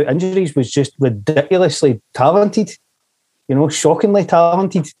again without injuries was just ridiculously talented. Shockingly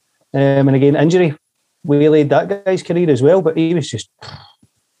talented. And again, injury waylaid that guy's career as well, but he was just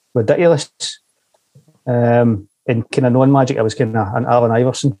ridiculous. And kind of non-Magic, I was kind of an Allen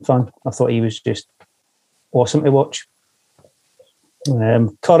Iverson fan. I thought he was just awesome to watch.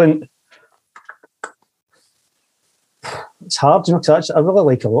 Current, it's hard, because I really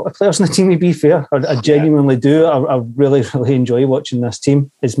like a lot of players in the team, to be fair. I genuinely do. I really, really enjoy watching this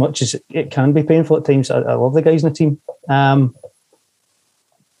team, as much as it can be painful at times. I love the guys in the team. I'm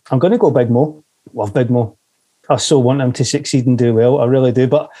going to go Big Mo. Love Big Mo. I so want him to succeed and do well. I really do.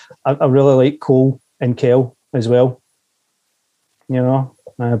 But I really like Cole and Kell as well.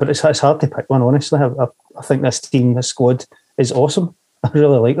 But it's hard to pick one, honestly. I think this team, this squad is awesome. I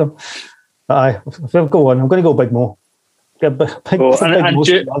really like them. But if I go on, I'm going to go Big Mo. And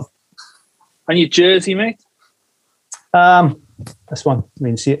your jersey, mate? This one. I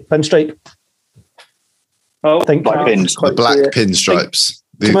mean, see it. Pinstripe. Black pins. The black pinstripes.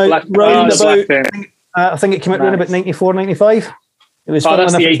 I think it came out around about 94, 95. It was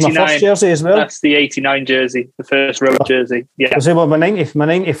that's the 89. My first jersey as well. That's the 89 jersey, the first road jersey. Yeah. My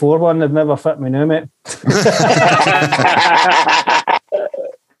 94 one would never fit me now, mate.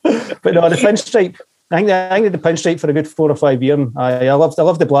 But no, the pinstripe. I think the pinstripe for a good 4 or 5 years. I loved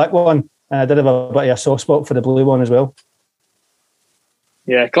the black one. I did have a bit of a soft spot for the blue one as well.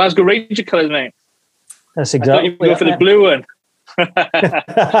 Yeah, Glasgow Ranger colours, mate. That's exactly. I thought you go for the blue one.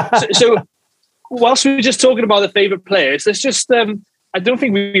 so, whilst we were just talking about the favourite players, let's just. I don't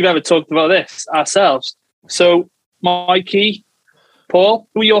think we've ever talked about this ourselves. So, Mikey, Paul,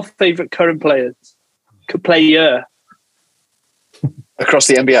 who are your favourite current players? Player across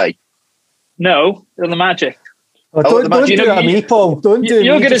the NBA? No, on the Magic. Don't do it on me, Paul. Don't do it.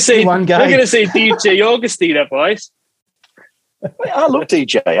 You're going to say one guy. You're going to say DJ Augustina, boys. I love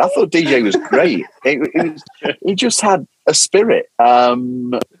DJ. I thought DJ was great. He just had a spirit.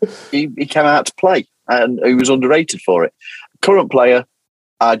 He came out to play, and he was underrated for it. Current player,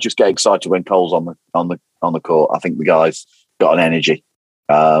 I just get excited when Cole's on the court. I think the guy's got an energy.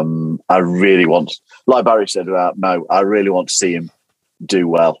 I really want, like Barry said about Mo, I really want to see him do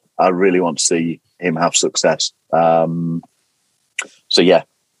well. I really want to see him have success. So yeah,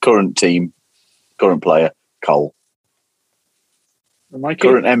 current team, current player, Cole.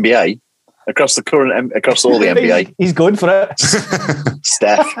 Current NBA, across all the NBA. He's good for it.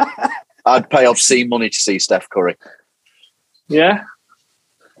 Steph. I'd pay obscene money to see Steph Curry. Yeah.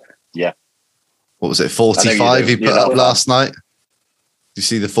 Yeah. What was it, 45 he put up last night? Did you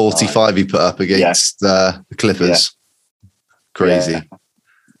see the 45 he put up against the Clippers? Yeah. Crazy.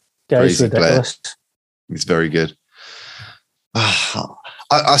 Yeah. Crazy player. He's very good.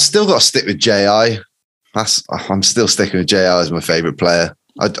 I still got to stick with J.I. I'm still sticking with J.I. as my favourite player.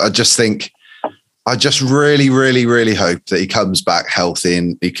 I just think, I just really, really, really hope that he comes back healthy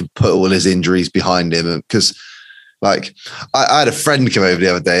and he can put all his injuries behind him. Because, like, I had a friend come over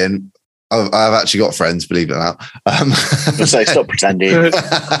the other day, and I've actually got friends, believe it or not. Say, stop pretending.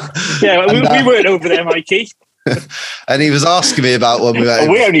 Yeah, we weren't over there, Mikey. And he was asking me about when we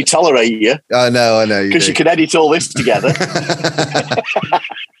went. We only tolerate you. I know. Because you can edit all this together.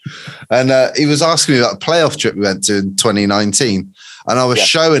 And he was asking me about the playoff trip we went to in 2019. And I was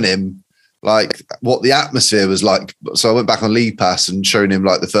showing him like what the atmosphere was like. So I went back on League Pass and showing him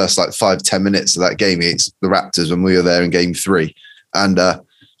like the first like 5-10 minutes of that game against the Raptors when we were there in game 3. And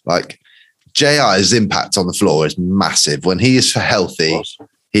like JI's impact on the floor is massive. When he is healthy,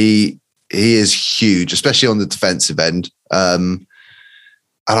 he is huge, especially on the defensive end. And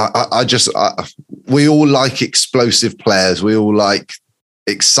we all like explosive players. We all like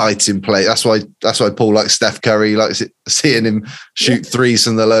exciting play. That's why Paul likes Steph Curry. Likes seeing him shoot threes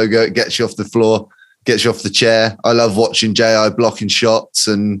from the logo. It gets you off the floor, gets you off the chair. I love watching JI blocking shots.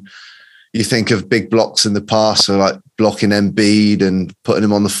 And you think of big blocks in the past, so like blocking Embiid and putting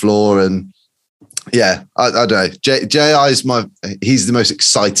him on the floor. And yeah, I don't know. JI is he's the most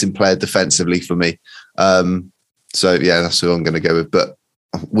exciting player defensively for me. So yeah, that's who I'm going to go with. But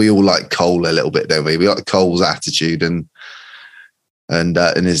we all like Cole a little bit, don't we? We like Cole's attitude and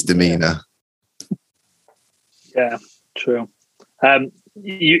his demeanor. Yeah, true.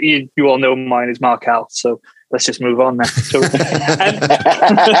 You all know mine is Markel, so let's just move on now. So,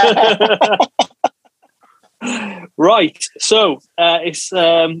 right, so it's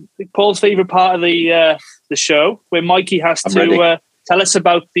Paul's favourite part of the show, where Mikey has to tell us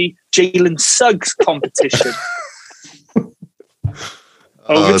about the Jalen Suggs competition.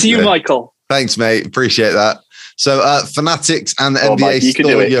 Over to you, Michael. Thanks, mate. Appreciate that. So, Fanatics and the NBA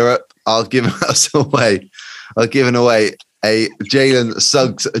Store Europe are giving away a Jalen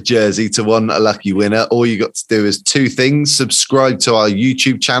Suggs jersey to one lucky winner. All you got to do is 2 things: subscribe to our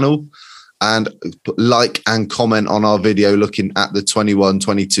YouTube channel and like and comment on our video looking at the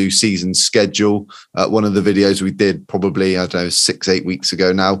 21-22 season schedule. One of the videos we did probably, 6-8 weeks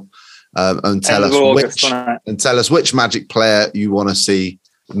ago now. And tell us which Magic player you want to see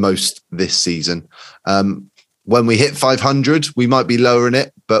most this season. When we hit 500, we might be lowering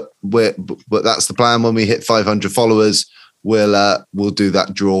it, but that's the plan. When we hit 500 followers, we'll do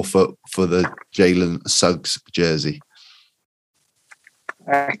that draw for the Jalen Suggs jersey.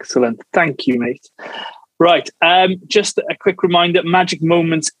 Excellent, thank you, mate. Right, just a quick reminder: Magic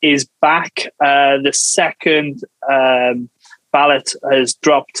Moments is back. The second ballot has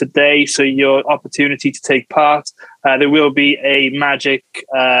dropped today, so your opportunity to take part. There will be a Magic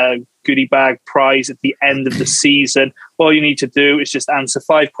goodie bag prize at the end of the season. All you need to do is just answer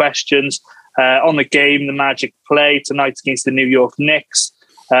 5 questions on the game the Magic play tonight against the New York Knicks.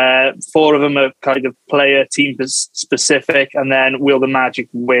 4 of them are kind of player team specific, and then will the Magic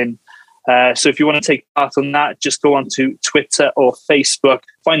win? So if you want to take part on that, just go on to Twitter or Facebook,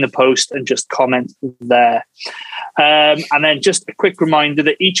 find the post and just comment there. And then just a quick reminder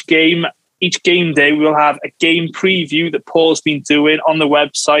that each game day, we'll have a game preview that Paul's been doing on the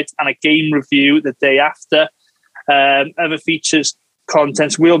website and a game review the day after. Other features,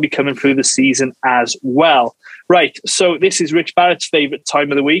 contents will be coming through the season as well. Right, so this is Rich Barrett's favourite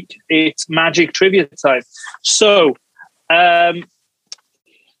time of the week. It's Magic Trivia time. So I've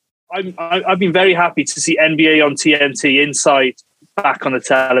been very happy to see NBA on TNT Inside back on the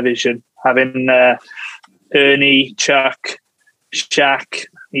television, having Ernie, Chuck, Shaq,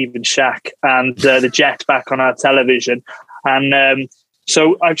 even Shaq, and the Jet back on our television. And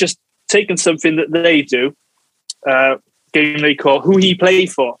so I've just taken something that they do, game they call Who He Play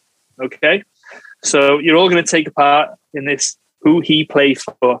For. Okay? So you're all going to take a part in this Who He Play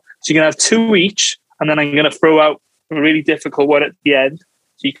For. So you're going to have 2 each, and then I'm going to throw out a really difficult one at the end.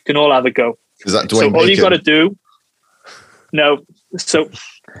 So you can all have a go. Is that Dwayne so all Bacon? you got to do... No. So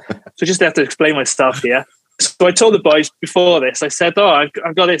just have to explain my stuff here. So I told the boys before this, I said, I've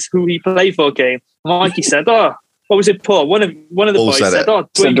got this Who He Play For game. Mikey said, what was it, Paul? One of the Paul boys said,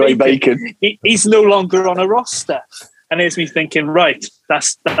 Dwayne Bacon. He's no longer on a roster. And there's me thinking, right,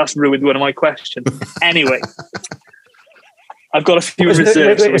 that's ruined one of my questions. Anyway, I've got a few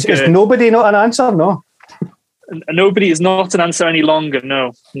reserves. Is nobody not an answer? No. Nobody is not an answer any longer.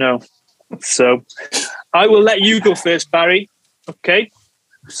 No. So I will let you go first, Barry. Okay.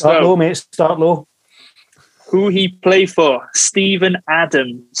 Start low, mate. Start low. Who he play for? Steven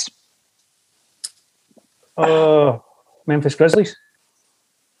Adams. Memphis Grizzlies.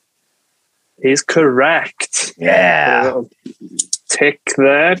 Is correct. Yeah. Tick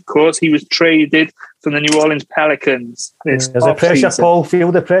there. Of course, he was traded from the New Orleans Pelicans. There's the pressure, Paul.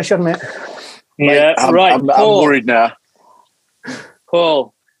 Feel the pressure, mate. Yeah, right. I'm Paul, worried now.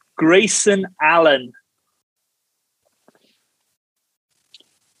 Paul, Grayson Allen.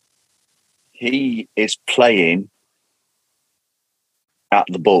 He is playing at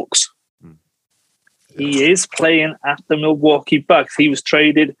the Bucks. He is playing at the Milwaukee Bucks. He was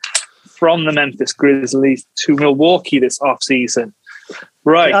traded from the Memphis Grizzlies to Milwaukee this offseason.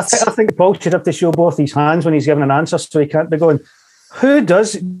 Right. I think Paul should have to show both his hands when he's giving an answer, so he can't be going, who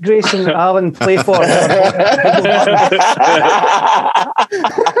does Grayson Allen play for?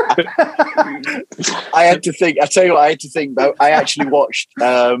 I had to think. I tell you what, I had to think about. I actually watched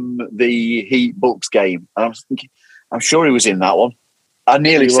the Heat Bucks game, and I was thinking, I'm sure he was in that one. I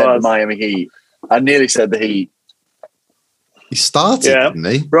nearly said the Miami Heat. I nearly said the Heat. He started, didn't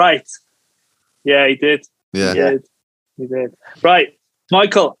he? Right. Yeah, he did. Yeah. He did. Right.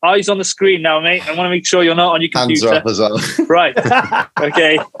 Michael, eyes on the screen now, mate. I want to make sure you're not on your computer. Hands are up as well. Right.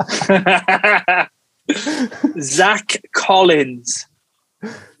 Okay. Zach Collins.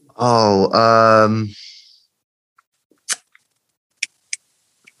 Oh,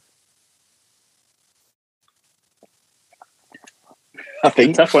 I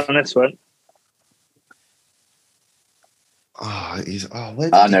think. Tough one on this one. where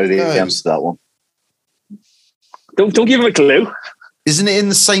did I know he the go? answer to that one. Don't give him a clue. Isn't it in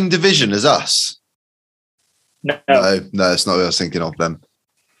the same division as us? No. No, it's not what I was thinking of them.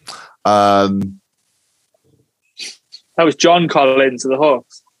 That was John Collins of the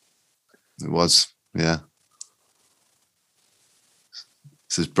Hawks. It was, yeah.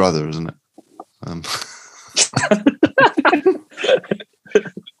 It's his brother, isn't it?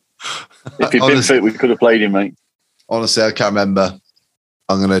 If he'd been fit, we could have played him, mate. Honestly, I can't remember.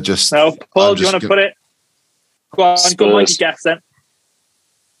 I'm going to just... No, Paul, do you want to put it? Go on, go Mikey, guess then.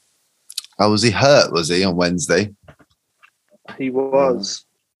 Oh, was he hurt, was he, on Wednesday? He was.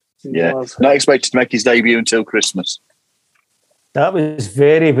 Not expected to make his debut until Christmas. That was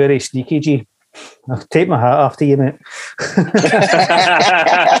very, very sneaky, G. I'll take my hat off to you, mate.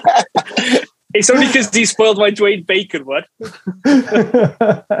 It's only because he spoiled my Dwayne Bacon one. Can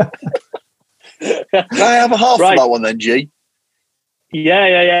I have a half of that one then, G?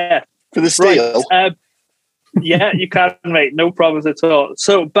 Yeah. For the steal? Right. Yeah, you can, mate. No problems at all.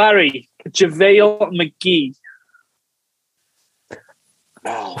 So, Barry, JaVale McGee.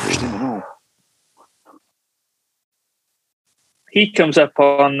 Oh, He comes up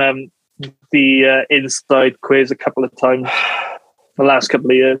on the inside quiz a couple of times the last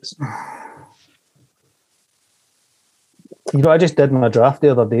couple of years. You know, I just did my draft the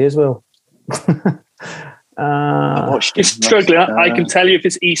other day as well. I watched He's struggling. I can tell you if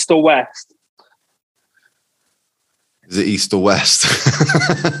it's East or West. Is it East or West?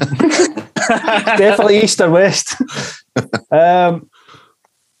 Definitely East or West.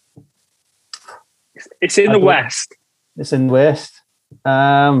 It's in the West. It's in West.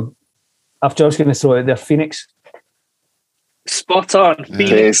 I'm just going to throw it there. Phoenix. Spot on.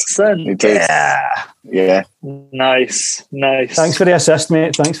 Phoenix Suns. It is. Yeah. Nice. Thanks for the assist,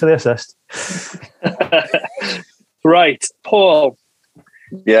 mate. Thanks for the assist. Right. Paul.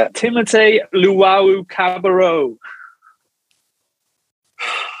 Yeah. Timothé Luwawu-Cabarrot.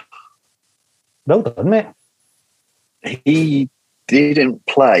 Well done, mate. He didn't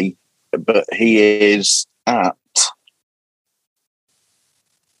play, but he is at...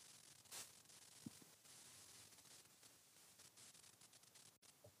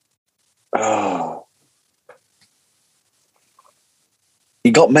 Oh. He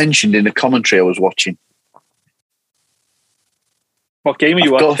got mentioned in the commentary I was watching. What game are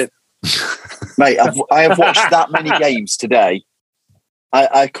you watching? Mate, I have watched that many games today.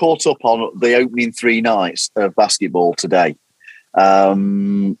 I caught up on the opening 3 nights of basketball today. Is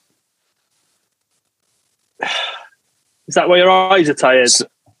that why your eyes are tired?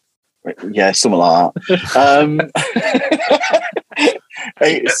 Yeah, something like that.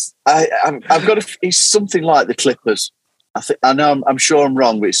 I've got it's something like the Clippers. I know. I'm sure I'm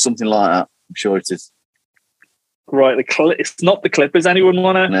wrong, but it's something like that. I'm sure it is. Right, it's not the Clippers. Anyone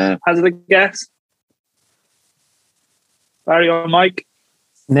want to hazard a guess? Barry or Mike?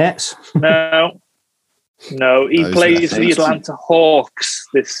 Nets. No. He plays for the Atlanta Hawks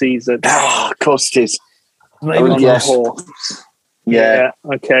this season. Of course it is. Atlanta Hawks. Yeah.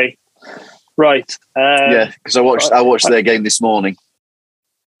 Okay. Right. Because I watched their game this morning.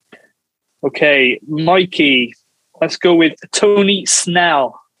 Okay, Mikey. Let's go with Tony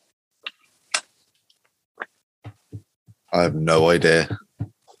Snell. I have no idea.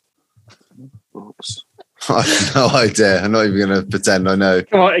 Oops. I have no idea. I'm not even going to pretend I know.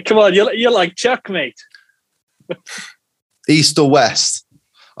 Come on. You're like Chuck, mate. East or west?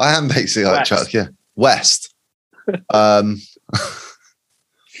 I am basically like West. Chuck, yeah. West. I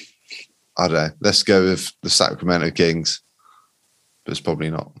don't know. Let's go with the Sacramento Kings. But it's probably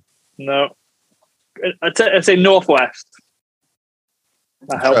not. No. I'd say Northwest.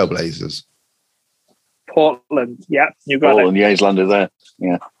 That helps. Trailblazers. Portland. Yeah, you got Portland, the A's landed there.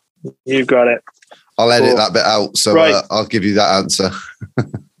 Yeah. it. You got it. I'll edit Cool. that bit out, so Right. I'll give you that answer.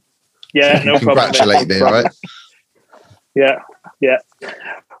 Yeah, no problem. Congratulate me, all right? Yeah.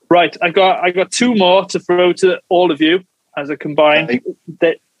 Right, I got two more to throw to all of you as a combined.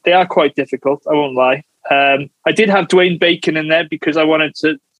 They are quite difficult, I won't lie. I did have Dwayne Bacon in there because I wanted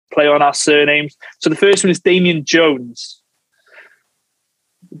to play on our surnames. So the first one is Damian Jones.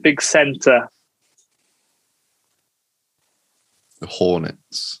 Big centre. The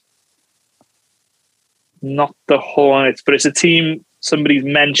Hornets. Not the Hornets, but it's a team somebody's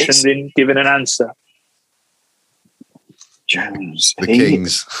mentioned in giving an answer. Jones. The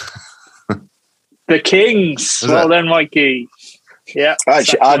Kings. The Kings. Is Well it? then, Mikey. Yeah.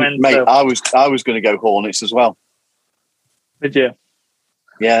 Actually, Sacramento. I was going to go Hornets as well. Did you?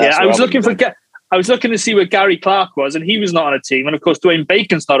 Yeah, Yeah, I was looking to see where Gary Clark was, and he was not on a team. And of course, Dwayne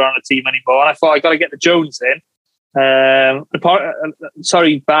Bacon's not on a team anymore. And I thought I got to get the Jones in.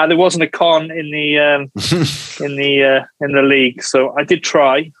 Sorry, Bar, there wasn't a con in the in the league, so I did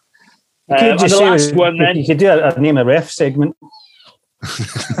try. You could And just the say last one, then you could do a name a ref segment.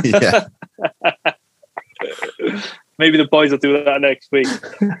 Yeah. maybe the boys will do that next week.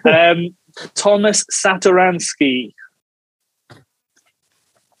 Thomas Satoransky.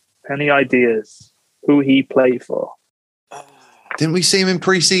 Any ideas who he played for? Didn't we see him in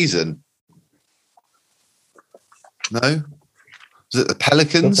pre-season? No? Was it the I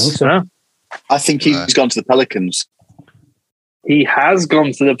Pelicans? think so. Huh? I think he's gone to the Pelicans. He has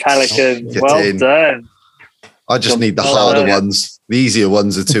gone to the Pelicans. Get Well in. done. I just need the Oh, harder yeah. ones. The easier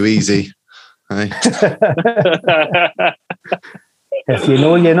ones are too easy. Hey? If you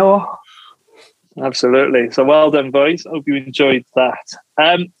know, you know. Absolutely. So well done, boys. Hope you enjoyed that.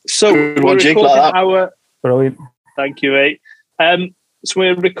 So Good we're one, Jake, recording like that. our. Brilliant. Thank you, mate. So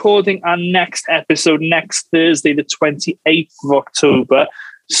we're recording our next episode next Thursday, the 28th of October.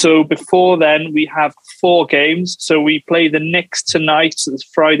 So before then, we have 4 games. So we play the Knicks tonight, so it's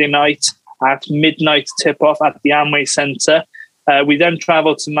Friday night at midnight tip-off at the Amway Centre. We then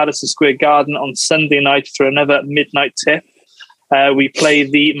travel to Madison Square Garden on Sunday night for another midnight tip. We play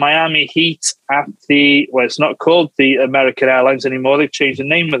the Miami Heat at it's not called the American Airlines anymore. They've changed the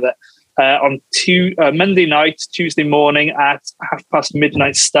name of it. On Monday night, Tuesday morning at midnight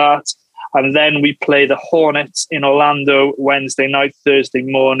midnight start. And then we play the Hornets in Orlando Wednesday night, Thursday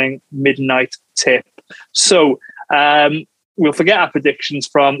morning, midnight tip. So we'll forget our predictions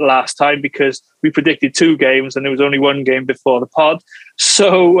from last time because we predicted 2 games and there was only 1 game before the pod.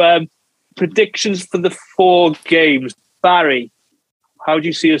 So predictions for the 4 games. Barry, how do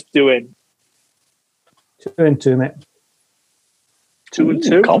you see us doing? 2-2, mate.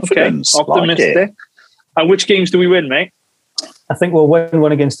 2-2? Confidence. Okay. Optimistic. Like it. And which games do we win, mate? I think we'll win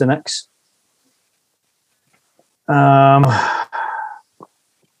one against the Knicks.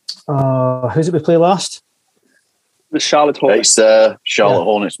 Who's it we play last? The Charlotte Hornets. It's Charlotte Yeah.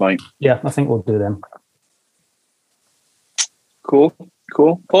 Hornets, mate. Yeah, I think we'll do them. Cool.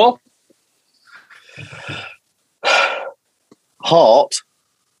 Paul? Hart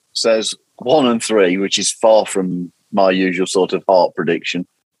says 1 and 3, which is far from my usual sort of Hart prediction.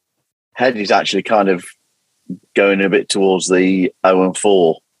 Head is actually kind of going a bit towards the 0 and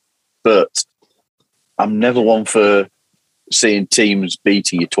 4, but I'm never one for seeing teams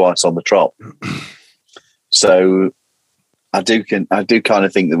beating you twice on the trot. So I do kind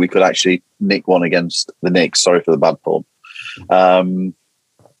of think that we could actually nick one against the Knicks. Sorry for the bad pun.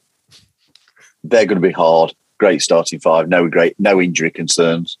 They're going to be hard. Great starting 5. No injury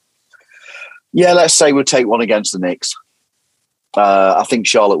concerns. Yeah, let's say we'll take one against the Knicks. I think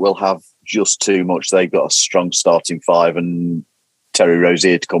Charlotte will have just too much. They've got a strong starting 5 and Terry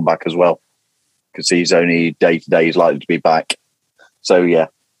Rozier to come back as well because he's only day-to-day. He's likely to be back. So, yeah.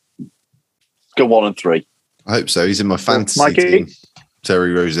 Go 1 and 3. I hope so. He's in my fantasy Mikey? team.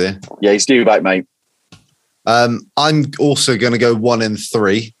 Terry Rozier. Yeah, he's due back, mate. I'm also going to go 1 and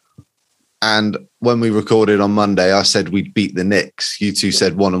 3. And when we recorded on Monday, I said we'd beat the Knicks. You two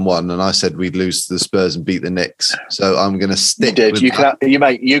said 1 and 1, and I said we'd lose to the Spurs and beat the Knicks. So I'm going to You stick. did. With You that.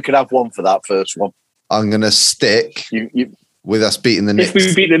 could have one for that first one. I'm going to stick You with us beating the If Knicks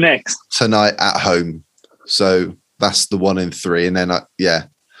we beat the Knicks. tonight at home. So that's the 1 and 3. And then,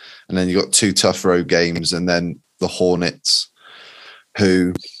 and then you got 2 tough road games, and then the Hornets,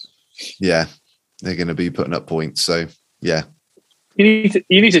 who, yeah, they're going to be putting up points. So yeah, you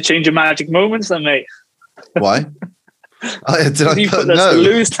need to change your magic moments, then, mate. Why? Did I put us no? To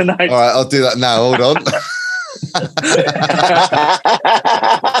lose tonight. All right, I'll do that now. Hold on.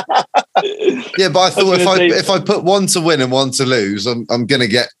 Yeah, but I thought if I put 1 to win and 1 to lose, I'm going to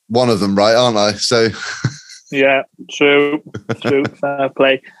get one of them right, aren't I? So yeah, true, fair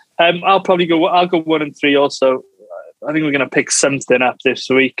play. I'll go 1 and 3 also. I think we're going to pick something up this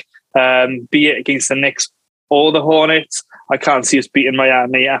week, be it against the Knicks or the Hornets. I can't see us beating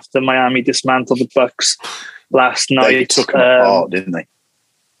Miami after Miami dismantled the Bucks last night. They took them apart, didn't they?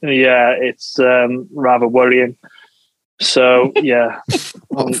 Yeah, it's rather worrying. So yeah,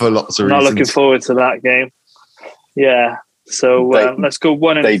 for lots of reasons. Not looking forward to that game. Yeah, so let's go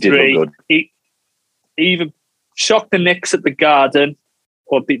 1 and 3. Either shock the Knicks at the Garden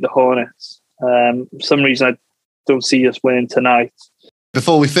or beat the Hornets. For some reason I don't see us winning tonight.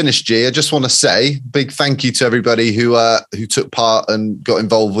 Before we finish, G, I just want to say big thank you to everybody who took part and got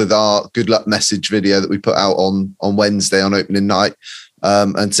involved with our good luck message video that we put out on Wednesday on opening night,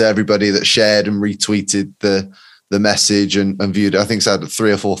 and to everybody that shared and retweeted the message and viewed it. I think it's had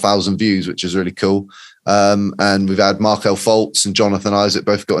 3,000 or 4,000 views, which is really cool. And we've had Markel Fultz and Jonathan Isaac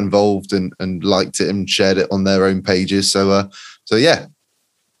both got involved and liked it and shared it on their own pages. So yeah,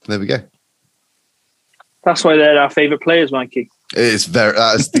 there we go. That's why they're our favourite players, Mikey. It's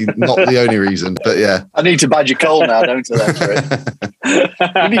that's not the only reason, but yeah. I need to badger Cole now, don't I? For it.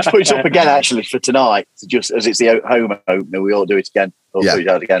 We need to put it up again actually for tonight, just as it's the home opener. We all do it again. Yeah. Put it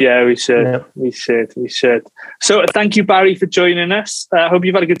out again. Yeah, we should. Yep. We should. So thank you, Barry, for joining us. I hope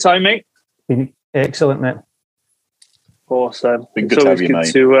you've had a good time, mate. Been excellent, mate. Awesome. Been It's good to always have you, good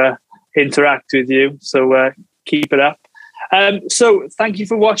mate. to interact with you. So keep it up. So thank you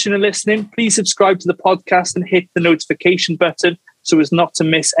for watching and listening. Please subscribe to the podcast and hit the notification button so as not to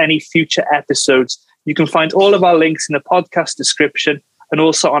miss any future episodes. You can find all of our links in the podcast description and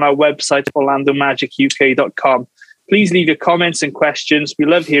also on our website, orlandomagic.uk.com. Please leave your comments and questions. We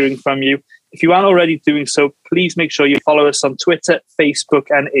love hearing from you. If you aren't already doing so, please make sure you follow us on Twitter, Facebook,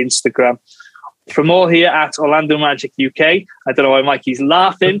 and Instagram. From all here at Orlando Magic UK, I don't know why Mikey's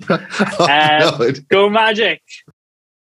laughing. No. Go Magic!